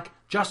leaders like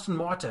Justin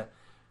Martyr,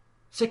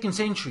 2nd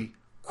century,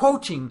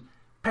 quoting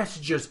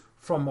passages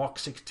from Mark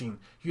 16.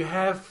 You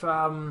have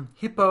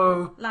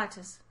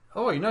Hippolytus.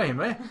 Oh, you know him,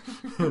 eh?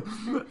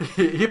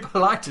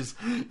 Hippolytus.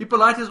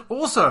 Hippolytus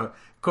also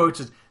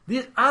quoted.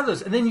 There's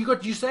others. And then you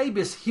got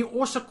Eusebius. He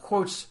also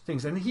quotes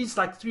things. And he's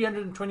like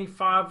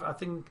 325, I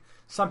think,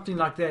 something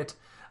like that,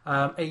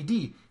 AD.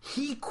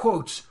 He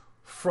quotes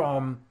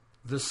from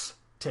this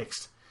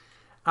text.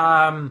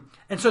 And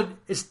so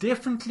it's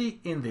definitely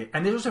in there.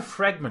 And there's also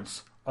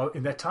fragments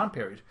in that time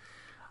period.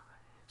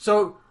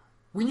 So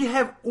when you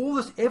have all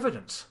this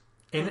evidence,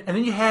 and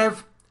then you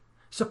have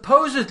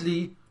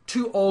supposedly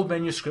two old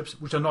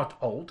manuscripts, which are not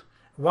old.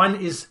 One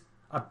is,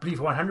 I believe,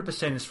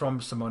 100% is from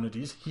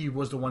Simonides. He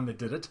was the one that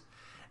did it.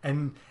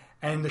 And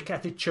the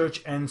Catholic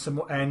Church and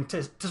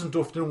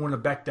Tischendorf didn't want to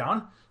back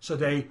down, so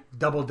they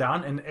doubled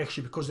down. And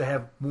actually, because they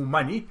have more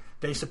money,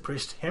 they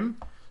suppressed him.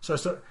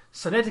 So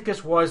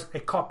Sinaiticus was a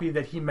copy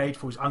that he made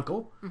for his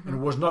uncle, and it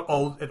was not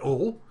old at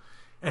all,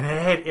 and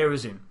it had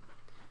errors in.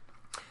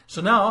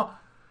 So now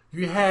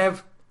you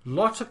have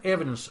lots of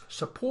evidence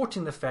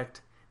supporting the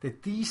fact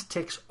that these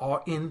texts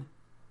are in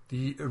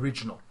the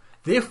original.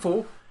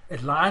 Therefore,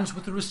 it lines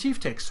with the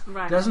received text.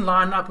 Right. It doesn't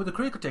line up with the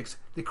critical text.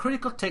 The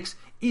critical text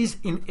is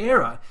in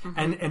error,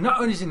 and not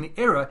only is it in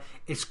error,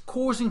 it's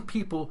causing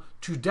people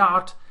to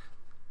doubt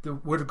the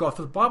Word of God.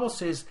 For the Bible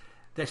says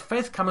that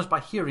faith comes by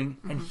hearing,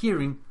 and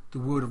hearing the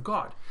Word of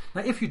God.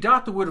 Now, if you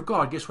doubt the Word of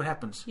God, guess what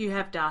happens? You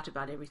have doubt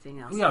about everything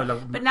else. Yeah,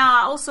 but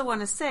now I also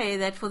want to say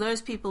that for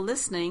those people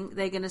listening,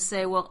 they're going to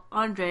say, well,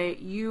 Andre,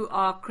 you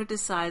are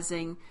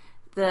criticizing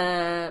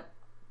the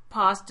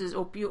pastors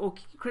or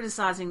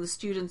criticizing the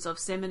students of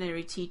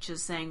seminary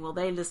teachers, saying, well,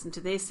 they listen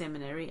to their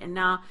seminary, and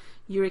now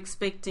you're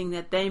expecting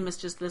that they must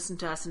just listen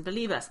to us and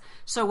believe us.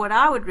 So what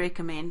I would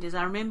recommend is,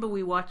 I remember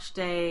we watched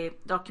a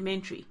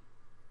documentary.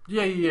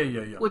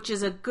 Yeah. Which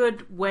is a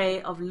good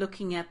way of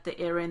looking at the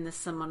error in the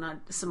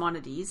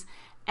Simonides.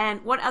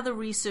 And what other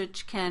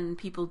research can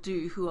people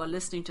do who are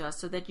listening to us,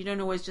 so that you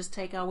don't always just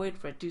take our word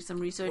for it? Do some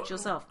research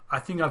yourself. I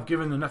think I've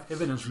given enough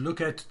evidence.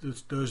 Look at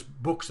those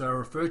books that I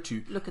referred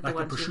to. Look at like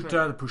the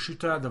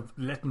Prosciutto, the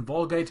Latin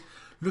Vulgate.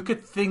 Look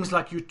at things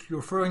like you're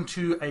referring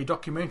to a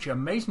documentary,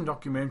 amazing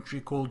documentary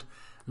called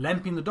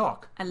Lamp in the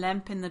Dark. A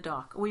Lamp in the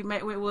Dark.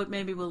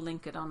 Maybe we'll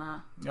link it on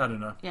our... I don't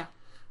know. Yeah.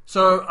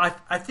 So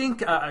I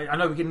think I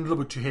know we're getting a little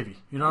bit too heavy.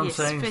 You know what I'm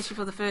saying? Especially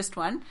for the first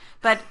one.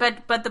 But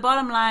the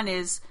bottom line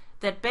is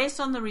that based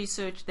on the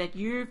research that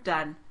you've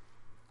done,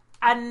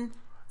 and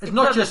it's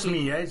not just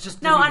me. It's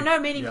just I know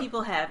many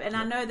people have, and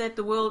I know that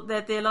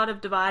there are a lot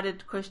of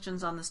divided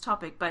questions on this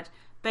topic. But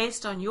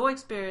based on your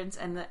experience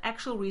and the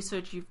actual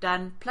research you've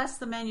done, plus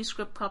the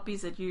manuscript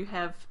copies that you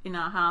have in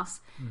our house,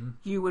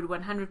 you would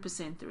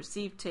 100% the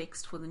received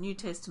text for the New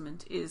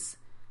Testament is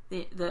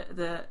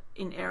the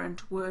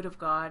inerrant Word of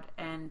God,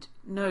 and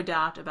no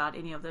doubt about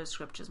any of those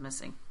scriptures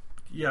missing.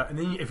 Yeah, and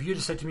then if you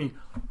just said to me,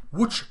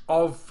 which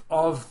of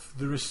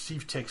the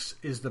received text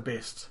is the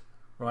best,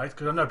 right?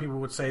 Because I know people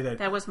would say that.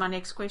 That was my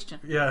next question.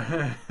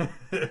 Yeah.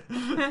 You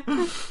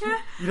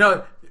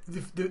know,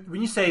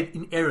 when you say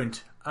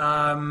inerrant,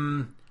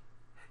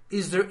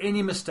 is there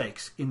any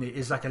mistakes in there?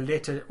 Is like a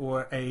letter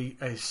or a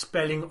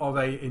spelling of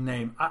a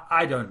name?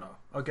 I don't know,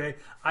 okay?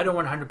 I don't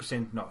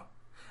 100% know.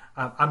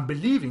 I'm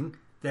believing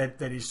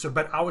that is so,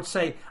 but I would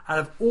say out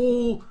of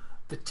all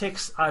the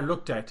texts I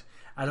looked at,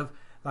 out of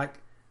like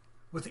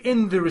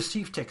within the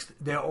received text,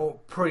 they're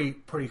all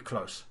pretty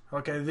close.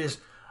 Okay,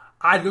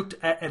 I looked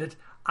at it.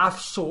 I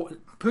saw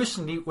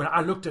personally when I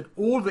looked at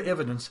all the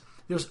evidence,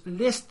 there was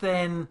less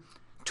than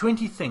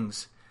 20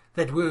 things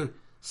that were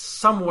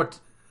somewhat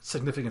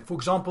significant. For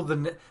example,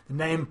 the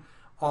name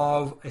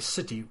of a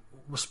city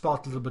was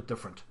spelled a little bit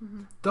different.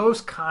 Those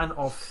kind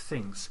of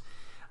things.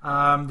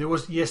 There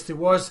was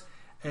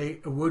a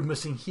word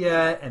missing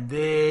here and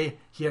there,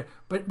 here,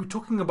 but we're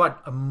talking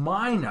about a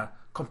minor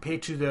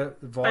compared to the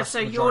vast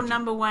majority. Your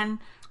number one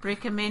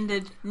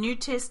recommended New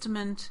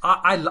Testament.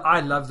 I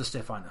love the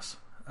Stephanus.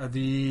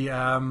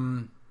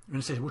 When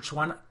it says which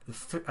one, the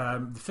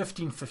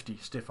 1550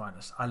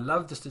 Stephanus. I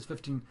love the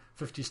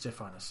 1550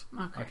 Stephanus.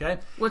 Okay.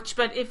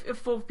 But if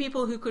for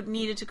people who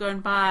needed to go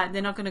and buy,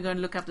 they're not going to go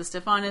and look up the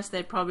Stephanus.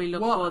 They'd probably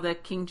look for the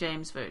King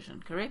James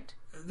version. Correct.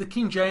 The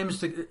King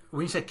James.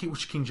 When you say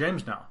which King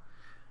James now.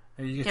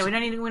 We're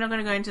not going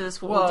to go into this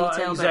for all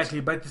detail. Exactly,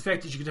 but the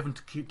fact is you get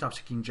different types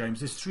of King James.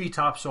 There's three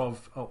types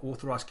of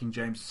authorized King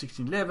James: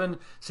 1611,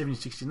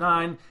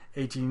 1769,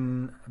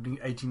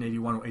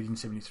 1881, or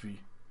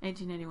 1873.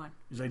 1881.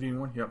 Is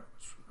 1881?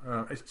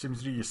 Yeah.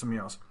 73 is something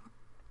else.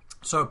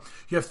 So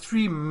you have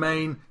three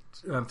main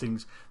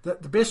things. The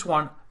best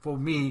one for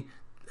me,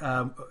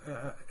 and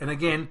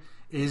again,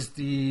 is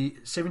the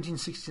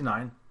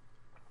 1769,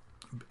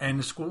 and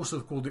it's also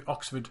called the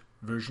Oxford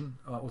version,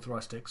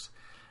 authorized text.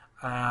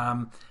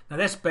 Now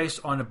that's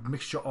based on a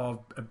mixture of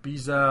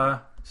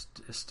Beza,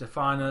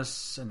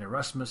 Stephanus, and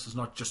Erasmus. It's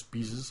not just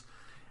Beza's.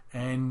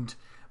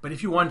 But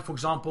if you want, for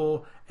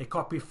example, a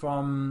copy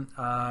from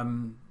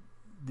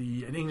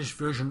an English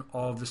version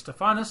of the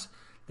Stephanus,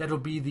 that'll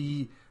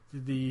be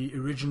the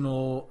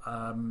original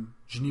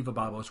Geneva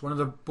Bible. It's one of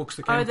the books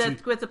that came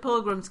what the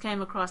Pilgrims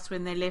came across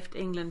when they left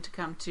England to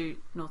come to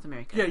North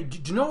America. Yeah. Do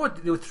you know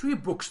what? There were three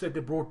books that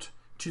they brought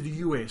to the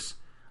US.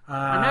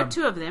 I know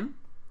two of them.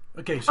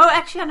 Okay. So,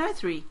 actually, I know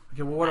three.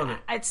 Okay, well, what are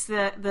they? It's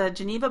the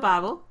Geneva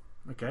Bible.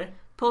 Okay.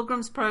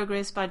 Pilgrim's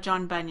Progress by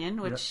John Bunyan,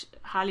 which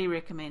highly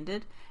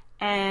recommended,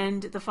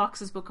 and the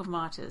Fox's Book of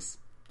Martyrs.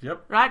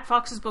 Yep. Right,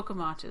 Fox's Book of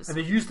Martyrs. And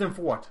they use them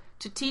for what?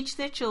 To teach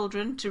their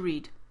children to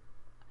read.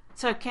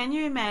 So, can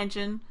you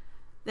imagine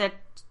that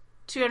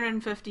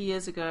 250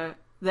 years ago,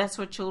 that's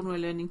what children were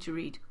learning to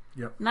read?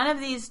 Yep. None of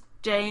these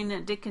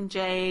Dick and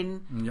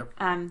Jane. Yep.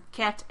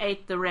 Cat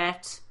ate the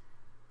rat.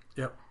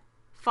 Yep.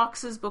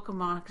 Fox's Book of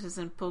Martyrs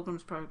and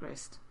Pilgrim's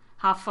Progress.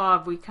 How far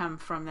have we come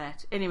from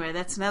that? Anyway,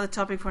 that's another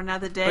topic for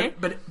another day.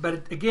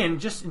 But again,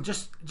 just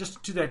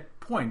to that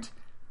point,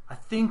 I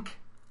think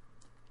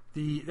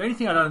the only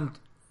thing I don't,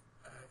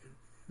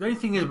 The only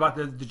thing is about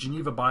the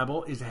Geneva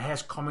Bible is it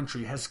has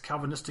commentary, it has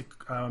Calvinistic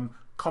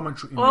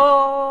commentary in it.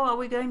 Oh, are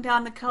we going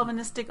down the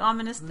Calvinistic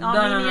Armenian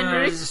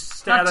route? Just Not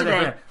stay out of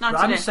today. that. Not But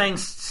I'm today. just saying,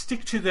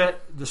 stick to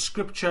the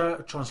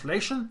scripture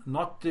translation,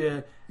 not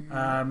the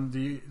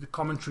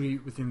commentary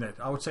within that.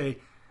 I would say,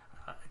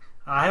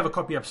 I have a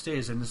copy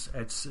upstairs, and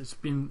it's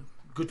been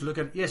good to look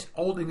at. Yes,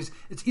 old English.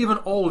 It's even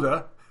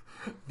older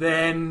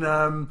than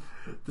the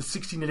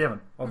 1611,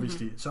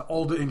 obviously. So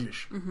older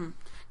English.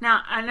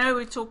 Now, I know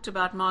we talked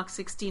about Mark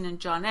 16 and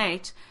John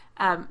 8.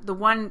 The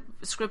one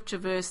scripture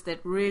verse that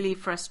really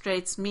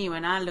frustrates me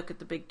when I look at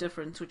the big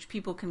difference, which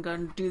people can go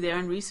and do their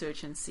own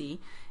research and see,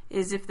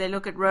 is if they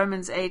look at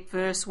Romans 8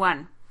 verse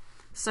 1.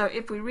 So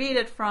if we read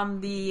it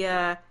from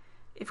the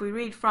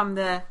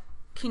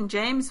King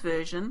James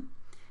Version,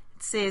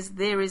 it says,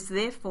 "There is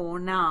therefore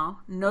now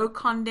no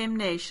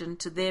condemnation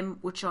to them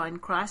which are in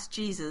Christ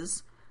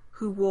Jesus,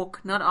 who walk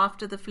not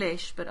after the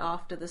flesh, but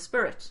after the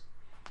Spirit."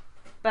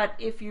 But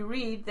if you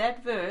read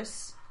that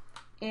verse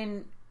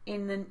in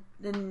the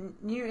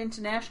New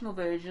International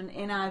Version,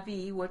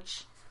 NIV,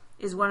 which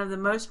is one of the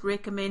most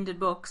recommended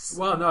books,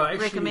 Well, no,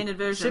 actually, recommended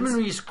versions.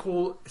 seminaries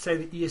say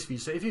the ESV.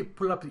 So if you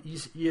pull up the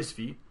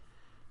ESV,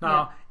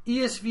 now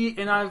ESV,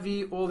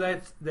 NIV, all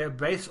that, they're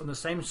based on the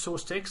same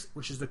source text,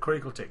 which is the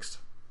critical text.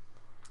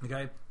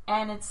 Okay.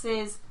 And it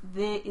says,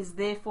 "There is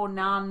therefore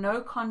now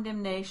no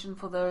condemnation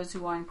for those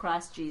who are in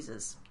Christ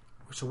Jesus."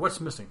 So what's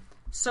missing?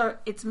 So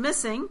it's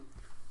missing,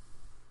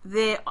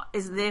 "There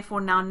is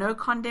therefore now no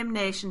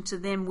condemnation to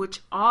them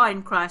which are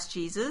in Christ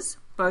Jesus."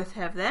 Both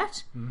have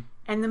that.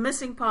 And the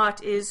missing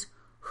part is,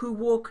 "who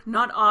walk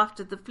not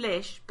after the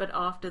flesh, but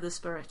after the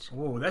Spirit."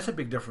 Oh, that's a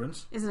big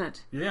difference. Isn't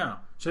it? Yeah.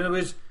 So in other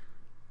words,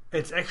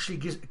 it actually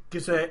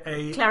gives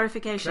a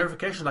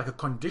Clarification. like a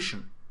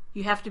condition.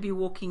 You have to be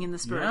walking in the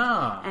Spirit.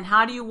 Yeah. And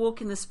how do you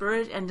walk in the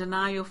Spirit and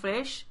deny your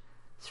flesh?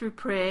 Through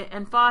prayer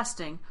and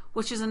fasting,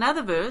 which is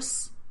another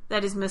verse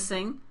that is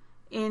missing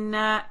in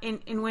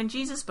when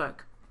Jesus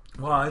spoke.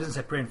 Well, I didn't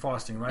say prayer and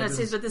fasting, right? No, it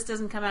says, but this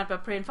doesn't come out by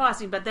prayer and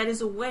fasting. But that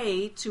is a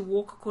way to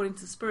walk according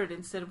to the Spirit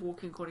instead of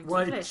walking according to the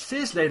Well, flesh. it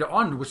says later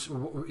on,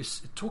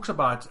 it talks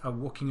about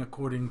walking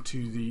according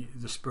to the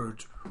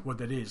Spirit, what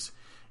that is.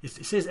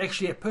 It says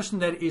actually a person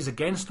that is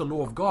against the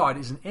law of God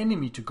is an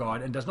enemy to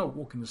God and does not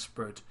walk in the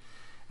Spirit.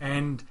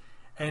 And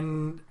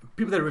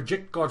people that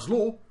reject God's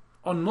law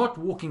are not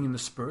walking in the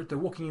Spirit, they're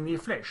walking in their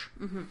flesh.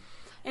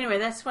 Anyway,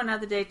 that's for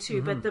another day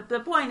too. But the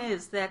point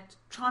is that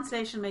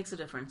translation makes a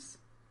difference,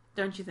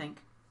 don't you think?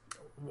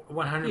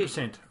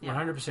 100%. Yeah.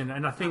 100%.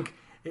 And I think...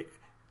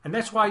 And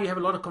that's why you have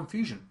a lot of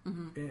confusion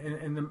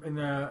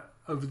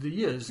over the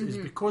years, is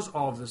because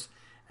of this.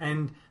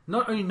 And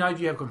not only now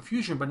do you have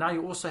confusion, but now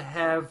you also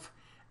have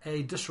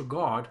a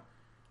disregard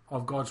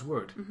of God's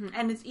word.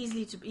 And it's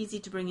easy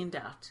to bring in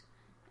doubt.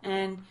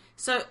 And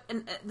so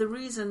the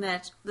reason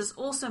that this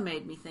also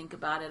made me think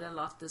about it a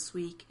lot this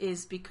week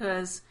is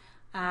because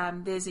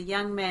there's a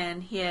young man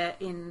here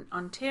in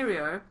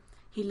Ontario.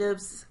 He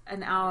lives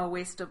an hour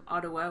west of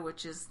Ottawa,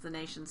 which is the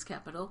nation's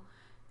capital.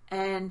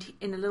 And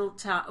in a little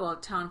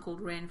town called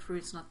Renfrew.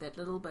 It's not that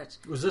little, but...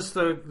 Was this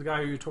the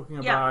guy you were talking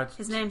about? Yeah,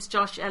 his name's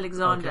Josh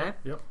Alexander. Okay,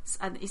 yep.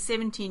 He's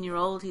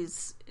 17-year-old.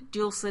 He's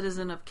dual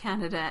citizen of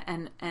Canada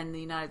and the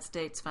United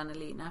States,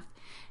 funnily enough.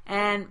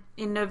 And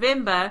in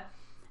November,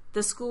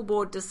 the school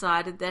board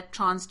decided that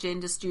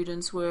transgender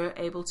students were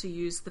able to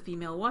use the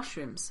female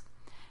washrooms.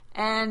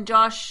 And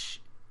Josh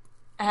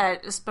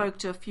spoke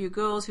to a few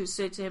girls who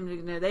said to him,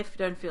 they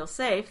don't feel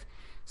safe.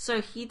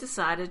 So he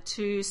decided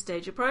to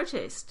stage a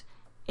protest.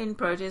 In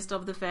protest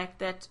of the fact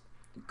that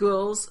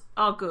girls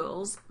are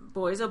girls,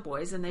 boys are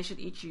boys, and they should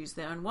each use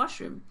their own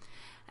washroom.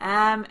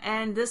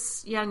 And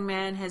this young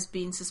man has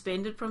been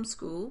suspended from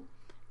school,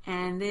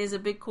 and there's a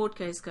big court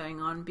case going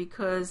on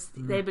because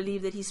they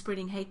believe that he's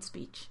spreading hate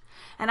speech.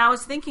 And I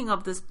was thinking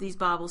of these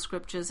Bible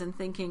scriptures and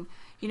thinking,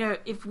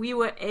 if we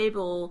were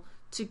able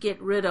to get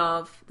rid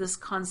of this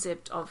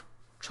concept of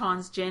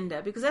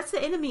transgender, because that's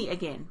the enemy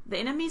again. The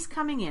enemy's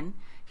coming in.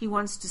 He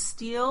wants to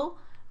steal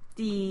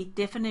the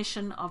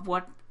definition of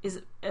what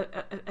is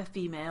a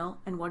female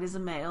and what is a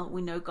male.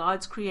 We know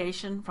God's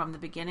creation from the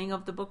beginning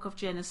of the book of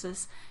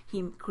Genesis.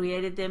 He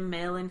created them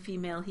male and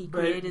female. He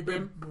created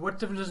them. But what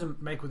difference does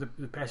it make with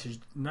the passage?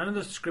 None of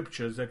the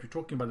scriptures that we're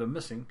talking about, the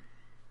missing,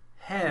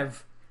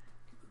 have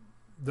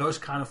those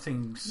kind of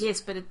things. Yes,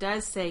 but it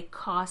does say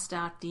cast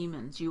out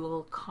demons. You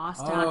will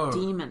cast out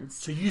demons.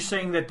 So you're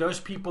saying that those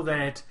people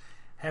that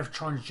have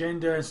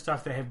transgender and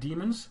stuff, they have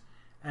demons?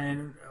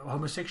 And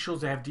homosexuals,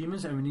 they have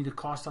demons, and we need to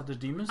cast out the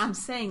demons? I'm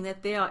saying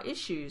that there are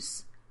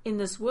issues in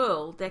this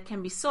world that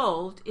can be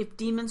solved if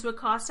demons were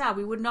cast out.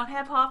 We would not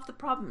have half the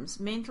problems.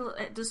 Mental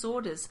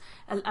disorders.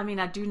 I mean,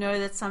 I do know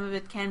that some of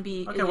it can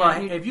be... Okay, well,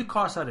 have you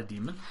cast out a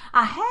demon?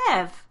 I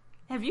have.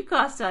 Have you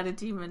cast out a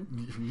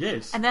demon?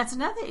 Yes. And that's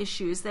another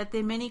issue, is that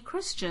there are many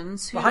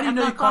Christians who... Well, how do you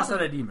know you cast out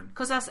a demon?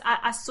 Because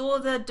I saw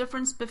the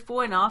difference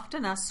before and after,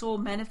 and I saw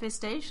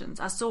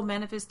manifestations. I saw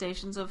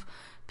manifestations of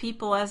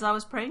people as I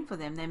was praying for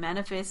them. They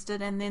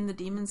manifested, and then the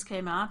demons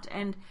came out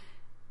and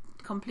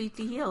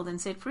completely healed and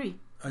set free.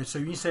 So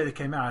you say they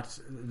came out.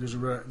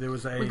 There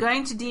was a. We're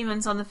going to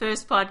demons on the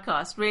first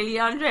podcast, really,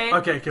 Andre?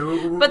 Okay.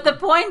 But the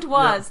point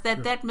was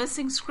that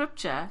missing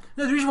scripture.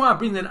 No, the reason why I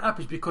bring that up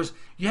is because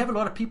you have a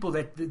lot of people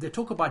that they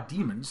talk about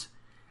demons,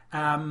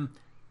 from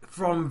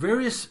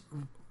various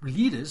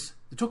leaders.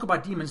 They talk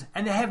about demons,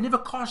 and they have never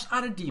cast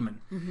out a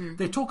demon. Mm-hmm.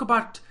 They talk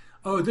about,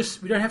 we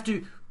don't have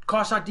to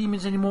cast out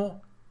demons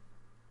anymore.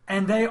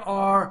 And they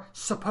are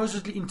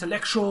supposedly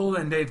intellectual,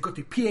 and they've got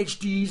their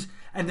PhDs,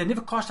 and they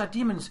never cast out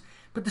demons.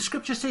 But the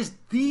scripture says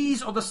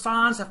these are the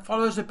signs that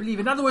follow those that believe.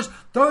 In other words,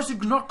 those who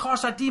do not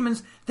cast out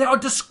demons, they are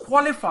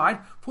disqualified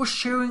for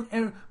sharing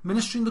and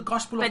ministering the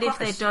gospel of Christ.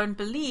 But if they don't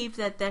believe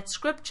that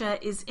scripture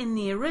is in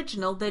the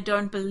original, they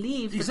don't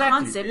believe the Exactly.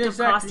 concept Yeah, of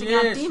casting exactly.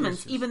 out Yes, demons,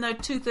 yes, yes. even though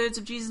 2/3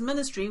 of Jesus'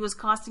 ministry was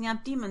casting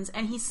out demons.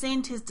 And he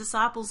sent his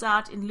disciples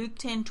out in Luke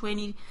 10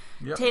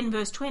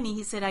 verse 20.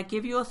 He said, I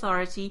give you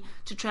authority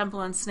to trample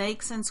on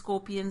snakes and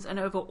scorpions and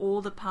over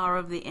all the power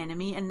of the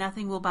enemy, and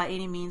nothing will by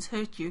any means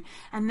hurt you.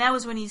 And that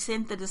was when he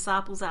sent the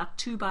disciples out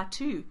 2 by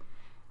 2.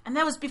 And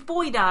that was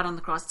before he died on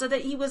the cross. So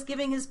that he was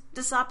giving his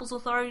disciples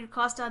authority to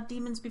cast out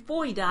demons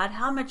before he died.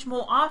 How much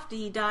more after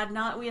he died,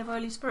 now that we have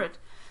Holy Spirit?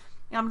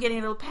 I'm getting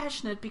a little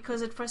passionate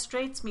because it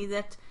frustrates me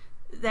that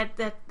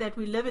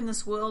we live in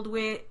this world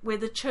where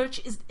the church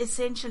is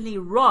essentially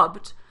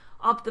robbed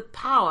of the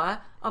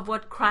power of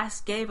what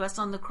Christ gave us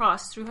on the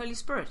cross through Holy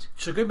Spirit.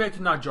 So go back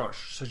to now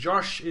Josh. So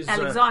Josh is...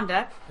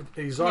 Alexander.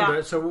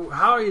 Yeah. So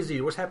how is he?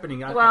 What's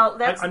happening? Well,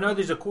 I know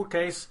there's a court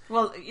case.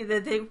 Well,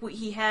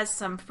 he has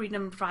some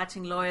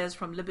freedom-fighting lawyers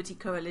from Liberty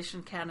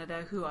Coalition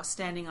Canada who are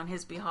standing on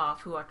his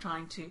behalf, who are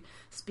trying to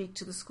speak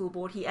to the school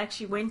board. He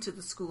actually went to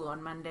the school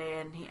on Monday,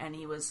 and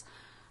he was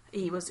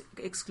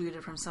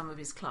excluded from some of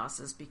his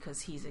classes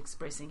because he's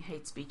expressing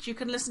hate speech. You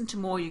can listen to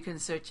more. You can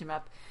search him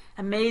up.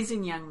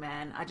 Amazing young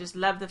man. I just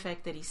love the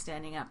fact that he's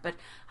standing up. But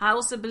I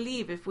also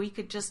believe if we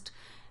could just,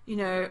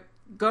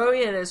 go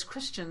in as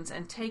Christians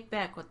and take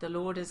back what the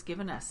Lord has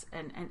given us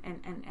and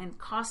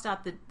cast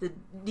out the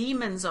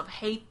demons of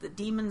hate, the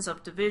demons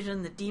of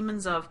division, the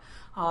demons of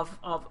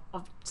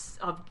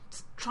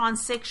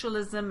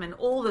transsexualism and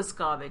all this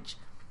garbage.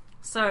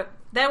 So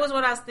that was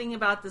what I was thinking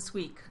about this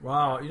week.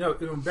 Wow.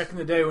 Back in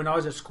the day when I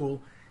was at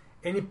school,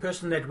 any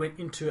person that went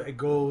into a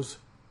girl's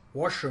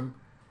washroom,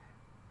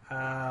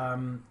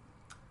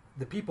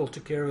 the people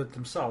took care of it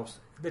themselves.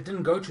 They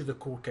didn't go to the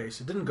court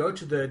case. It didn't go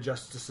to the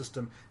justice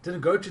system.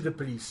 Didn't go to the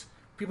police.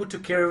 People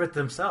took care of it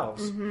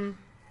themselves. Mm-hmm.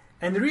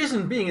 And the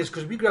reason being is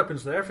because we grew up in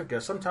South Africa.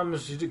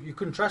 Sometimes you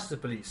couldn't trust the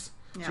police.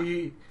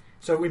 Yeah.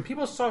 So when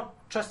people start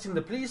trusting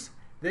the police,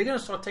 they're going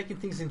to start taking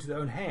things into their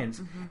own hands.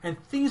 Mm-hmm.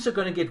 And things are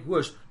going to get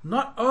worse.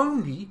 Not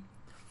only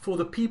for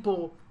the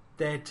people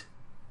that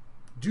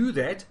do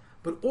that,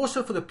 but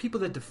also for the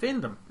people that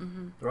defend them.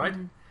 Mm-hmm. Right?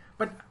 Mm-hmm.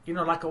 But,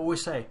 like I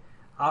always say,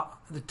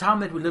 the time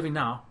that we're living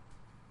now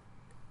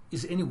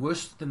is any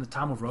worse than the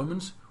time of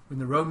Romans, when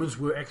the Romans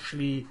were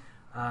actually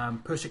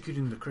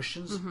persecuting the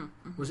Christians. Mm-hmm.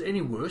 Mm-hmm. Was it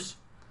any worse?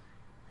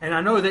 And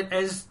I know that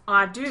as...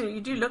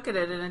 You do look at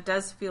it, and it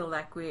does feel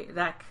like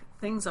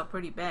things are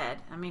pretty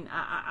bad. I mean,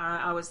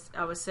 I was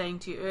saying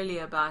to you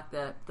earlier about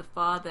the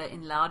father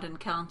in Loudoun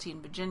County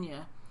in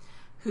Virginia,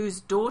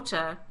 whose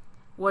daughter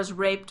was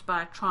raped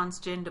by a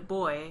transgender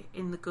boy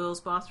in the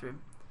girls'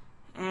 bathroom,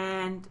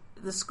 and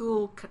the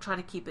school tried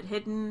to keep it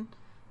hidden.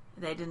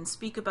 They didn't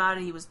speak about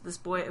it. This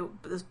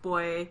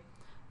boy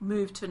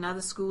moved to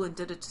another school and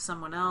did it to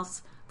someone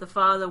else. The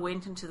father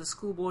went into the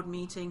school board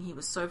meeting. He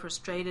was so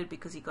frustrated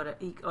because he got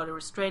a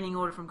restraining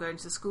order from going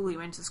to the school. He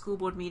went to the school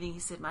board meeting. He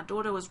said, my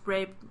daughter was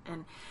raped,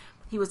 and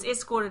he was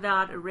escorted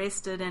out,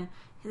 arrested, and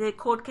the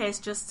court case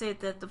just said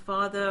that the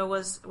father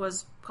was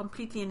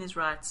completely in his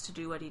rights to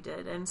do what he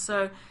did. And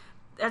so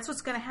that's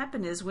what's going to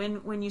happen is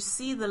when you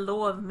see the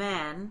law of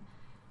man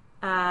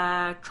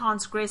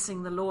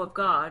transgressing the law of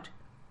God,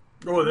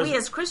 we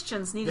as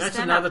Christians need to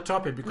stand up. That's another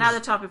topic. Another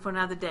topic for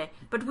another day.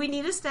 But we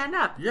need to stand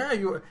up. Yeah,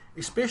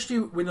 especially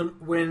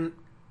when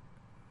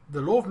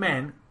the law of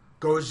man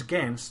goes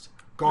against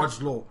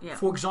God's law. Yeah.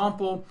 For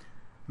example,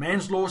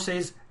 man's law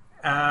says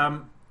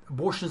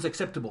abortion is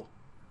acceptable.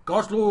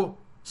 God's law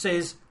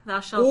says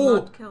Thou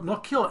shalt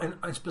not kill,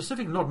 and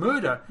specifically not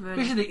murder.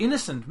 Especially the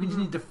innocent. We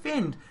need to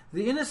defend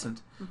the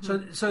innocent.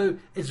 Mm-hmm. So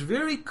it's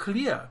very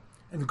clear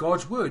in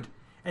God's word.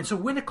 And so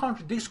when it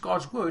contradicts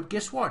God's word,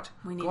 guess what?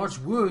 God's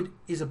word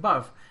is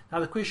above.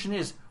 Now the question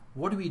is,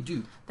 what do we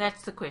do?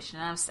 That's the question.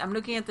 I'm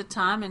looking at the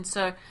time, and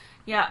so,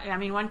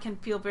 one can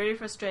feel very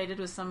frustrated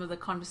with some of the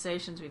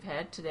conversations we've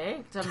had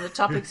today, some of the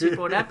topics we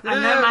brought up. I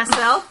know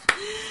myself.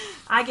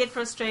 I get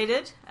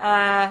frustrated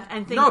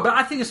and think... No, but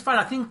I think it's fun.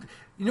 I think,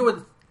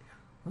 what,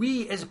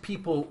 we as a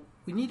people,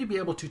 we need to be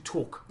able to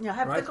talk. Yeah,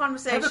 have the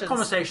conversation. Have the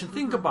conversation.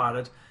 Think Mm-hmm. about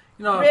it.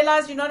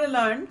 Realize you're not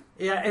alone.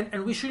 Yeah,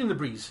 and we're shooting the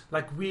breeze.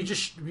 Like we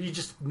just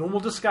normal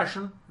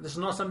discussion. This is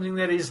not something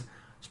that is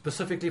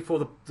specifically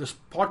for this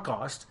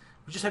podcast.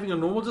 We're just having a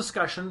normal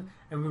discussion,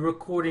 and we're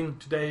recording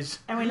today's.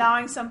 And we're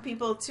allowing some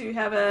people to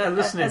have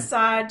a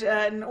side,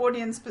 an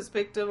audience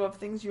perspective of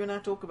things you and I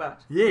talk about.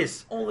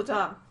 Yes. All the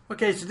time.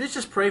 Okay, so let's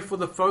just pray for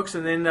the folks,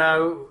 and then.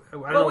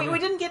 We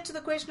didn't get to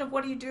the question of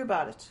what do you do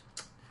about it.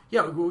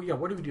 Yeah,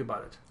 what do we do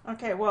about it?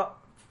 Okay, well,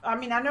 I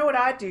mean, I know what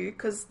I do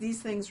because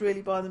these things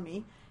really bother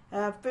me.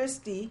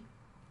 Firstly,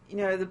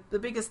 the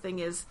biggest thing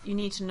is you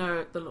need to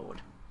know the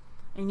Lord.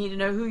 And you need to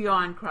know who you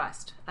are in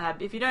Christ.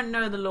 If you don't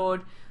know the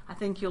Lord, I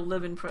think you'll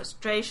live in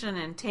frustration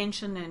and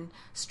tension and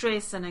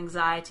stress and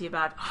anxiety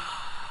about,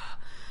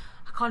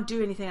 I can't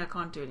do anything.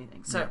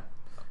 So,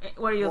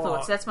 what are your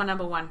thoughts? That's my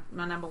number one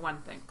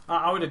thing.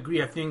 I would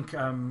agree. I think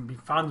be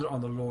founded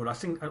on the Lord. I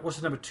think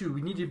also number two,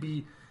 we need to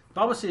be. The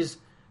Bible says,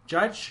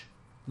 "Judge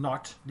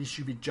not, lest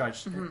you be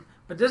judged." Mm-hmm.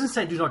 But it doesn't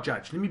say, "Do not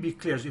judge." Let me be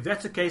clear. If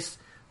that's the case,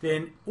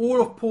 then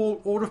all of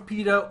Paul, all of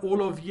Peter,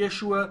 all of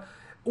Yeshua,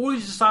 all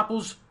his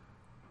disciples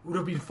would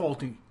have been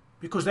faulty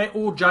because they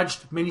all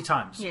judged many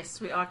times.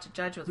 Yes, we are to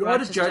judge with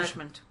righteous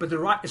judgment. But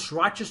it's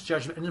righteous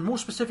judgment. And more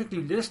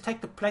specifically, let us take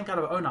the plank out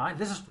of our own eye.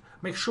 Let us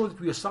make sure that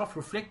we are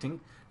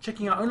self-reflecting,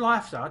 checking our own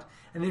lives out.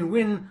 And then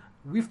when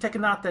we've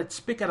taken out that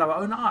speck out of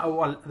our own eye,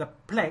 or the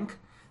plank,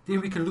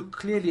 then we can look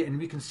clearly and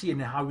we can see and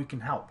how we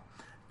can help.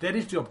 That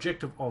is the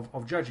objective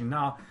of judging.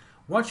 Now,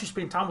 once you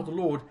spend time with the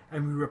Lord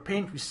and we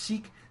repent, we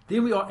seek,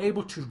 then we are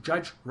able to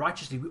judge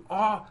righteously. We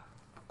are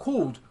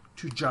called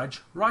to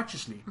judge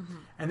righteously. Mm-hmm.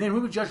 And then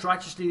when we judge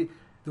righteously,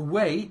 the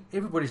way,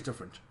 everybody's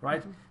different,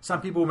 right? Mm-hmm.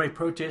 Some people may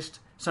protest,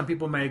 some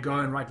people may go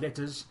and write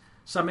letters,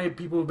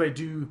 people may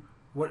do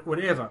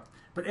whatever.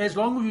 But as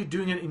long as we're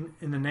doing it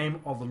in the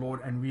name of the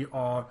Lord, and we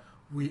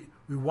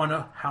want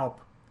to help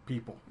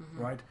people,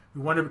 mm-hmm. right?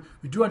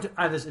 We do unto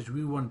others as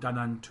we want done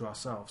unto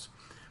ourselves.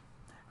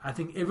 I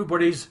think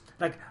everybody's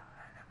like,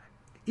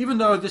 even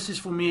though this is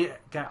for me,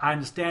 I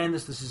understand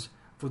this is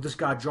for this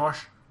guy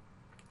Josh,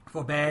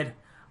 for bad,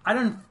 I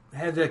don't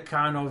have that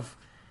kind of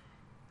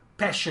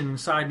passion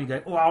inside me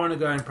going, I want to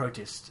go and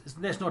protest.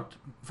 That's not,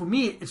 for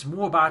me, it's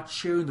more about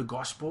sharing the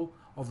gospel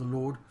of the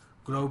Lord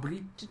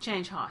globally. To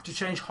change hearts.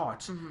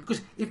 Mm-hmm.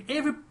 Because if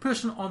every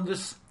person on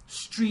this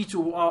street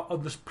or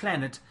on this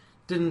planet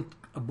didn't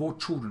abort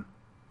children,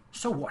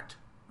 so what?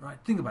 Right?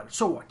 Think about it.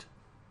 So what?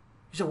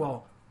 You say,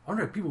 well, I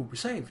wonder if people will be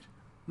saved.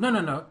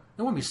 No.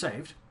 They won't be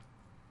saved.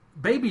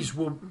 Babies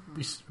will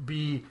mm-hmm.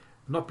 be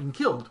not being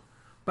killed.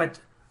 But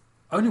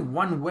only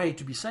one way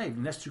to be saved,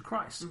 and that's through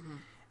Christ. Mm-hmm.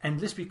 And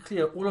let's be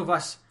clear, all of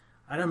us,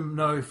 I don't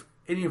know if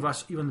any of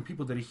us, even the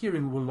people that are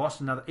hearing, will last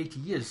another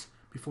 80 years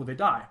before they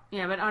die.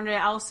 Yeah, but Andre,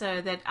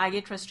 also that I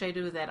get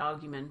frustrated with that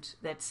argument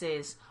that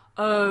says,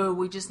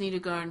 we just need to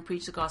go and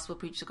preach the gospel,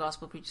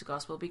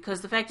 because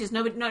the fact is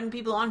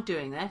people aren't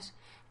doing that.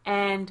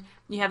 And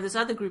you have this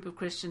other group of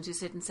Christians who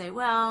sit and say,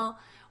 well,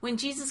 when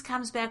Jesus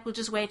comes back, we'll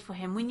just wait for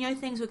him. We know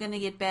things are going to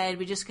get bad.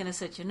 We're just going to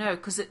sit here. No,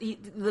 because the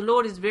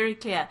Lord is very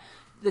clear.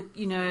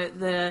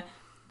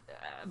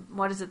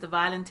 What is it? The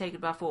violent take it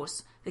by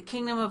force. The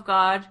kingdom of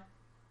God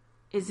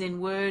is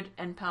in word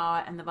and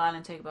power, and the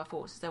violent take it by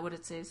force. Is that what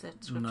it says?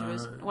 That scripture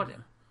is.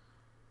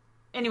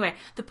 Anyway,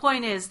 the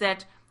point is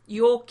that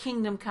your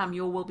kingdom come,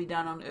 your will be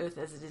done on earth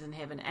as it is in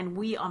heaven, and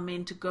we are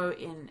meant to go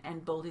in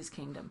and build His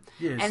kingdom.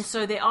 Yes. And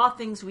so there are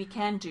things we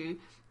can do,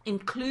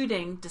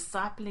 including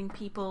discipling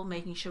people,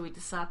 making sure we're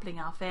discipling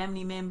our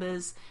family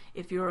members.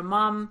 If you're a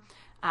mum,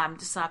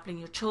 discipling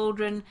your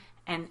children.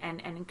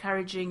 And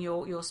encouraging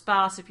your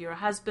spouse, if you're a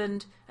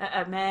husband,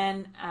 a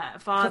man, a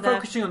father. So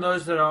focusing on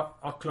those that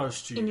are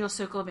close to you. In your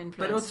circle of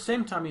influence. But at the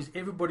same time,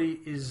 everybody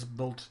is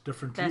built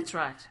differently. That's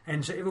right.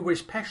 And so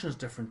everybody's passions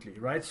differently,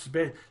 right?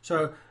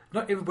 So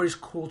not everybody's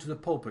called to the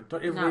pulpit.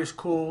 Not everybody's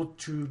called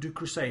to do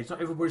crusades. Not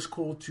everybody's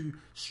called to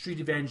street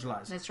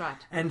evangelize. That's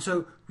right. And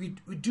so we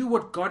do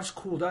what God's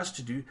called us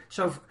to do.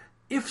 So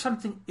if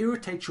something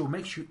irritates you or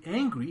makes you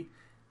angry,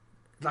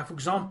 like, for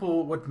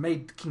example, what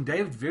made King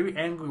David very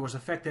angry was the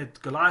fact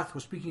that Goliath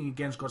was speaking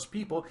against God's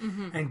people,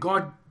 mm-hmm. and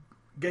God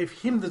gave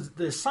him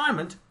the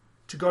assignment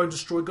to go and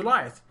destroy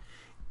Goliath.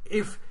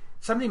 If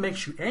something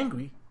makes you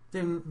angry,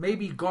 then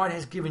maybe God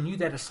has given you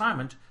that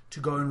assignment to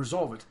go and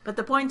resolve it. But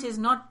the point is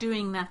not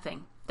doing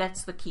nothing.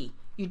 That's the key.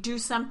 You do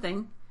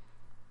something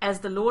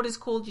as the Lord has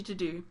called you to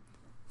do.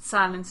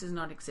 Silence is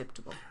not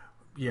acceptable.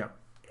 Yeah.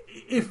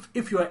 If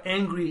you are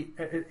angry,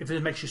 if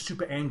it makes you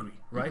super angry,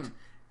 right?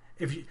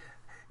 Mm-hmm.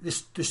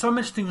 There's so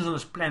much things on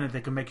this planet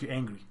that can make you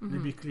angry. Mm-hmm.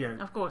 Let me be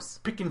clear. Of course.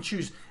 Pick and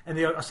choose. And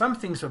there are some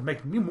things that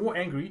make me more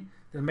angry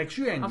than makes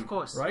you angry. Of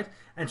course. Right?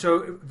 And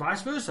so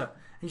vice versa.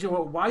 And you say,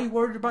 well, why are you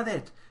worried about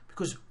that?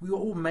 Because we are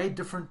all made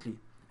differently.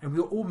 And we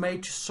are all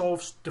made to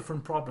solve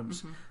different problems.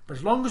 Mm-hmm. But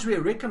as long as we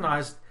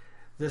recognize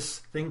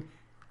this thing,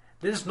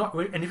 let us not...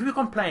 And if we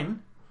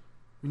complain,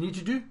 we need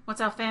to do...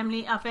 What's our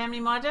family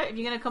motto? If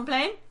you're going to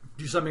complain?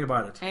 Do something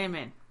about it.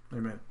 Amen.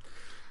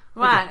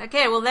 Right.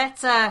 Okay, well,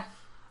 that's...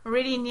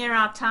 already near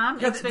our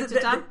time,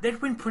 expected time. That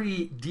went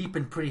pretty deep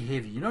and pretty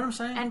heavy. You know what I'm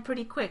saying? And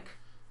pretty quick.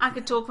 I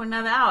could talk for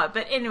another hour,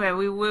 but anyway,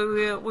 we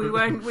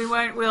won't.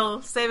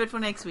 We'll save it for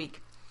next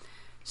week.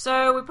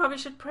 So we probably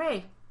should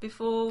pray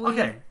before we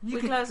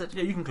close it.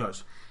 Yeah, you can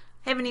close.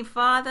 Heavenly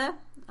Father,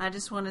 I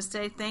just want to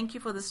say thank you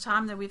for this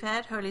time that we've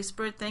had. Holy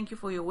Spirit, thank you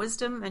for your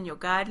wisdom and your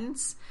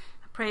guidance.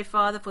 I pray,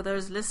 Father, for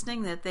those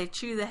listening that they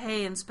chew the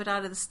hay and spit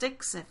out of the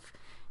sticks. If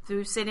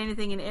we've said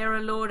anything in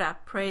error, Lord, I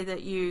pray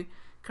that you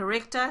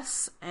correct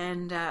us.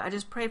 And I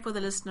just pray for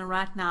the listener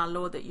right now,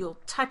 Lord, that you'll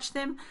touch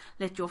them.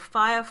 Let your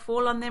fire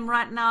fall on them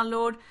right now,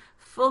 Lord.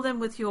 Fill them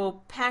with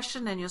your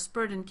passion and your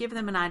spirit and give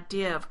them an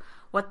idea of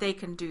what they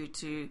can do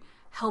to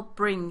help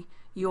bring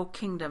your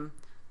kingdom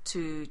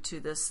to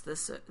this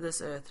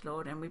earth,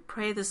 Lord. And we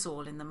pray this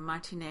all in the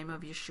mighty name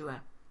of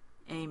Yeshua.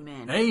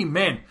 Amen.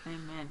 Amen.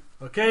 Amen.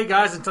 Okay,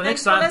 guys, until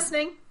next time. Thanks for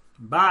listening.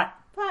 Bye.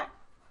 Bye.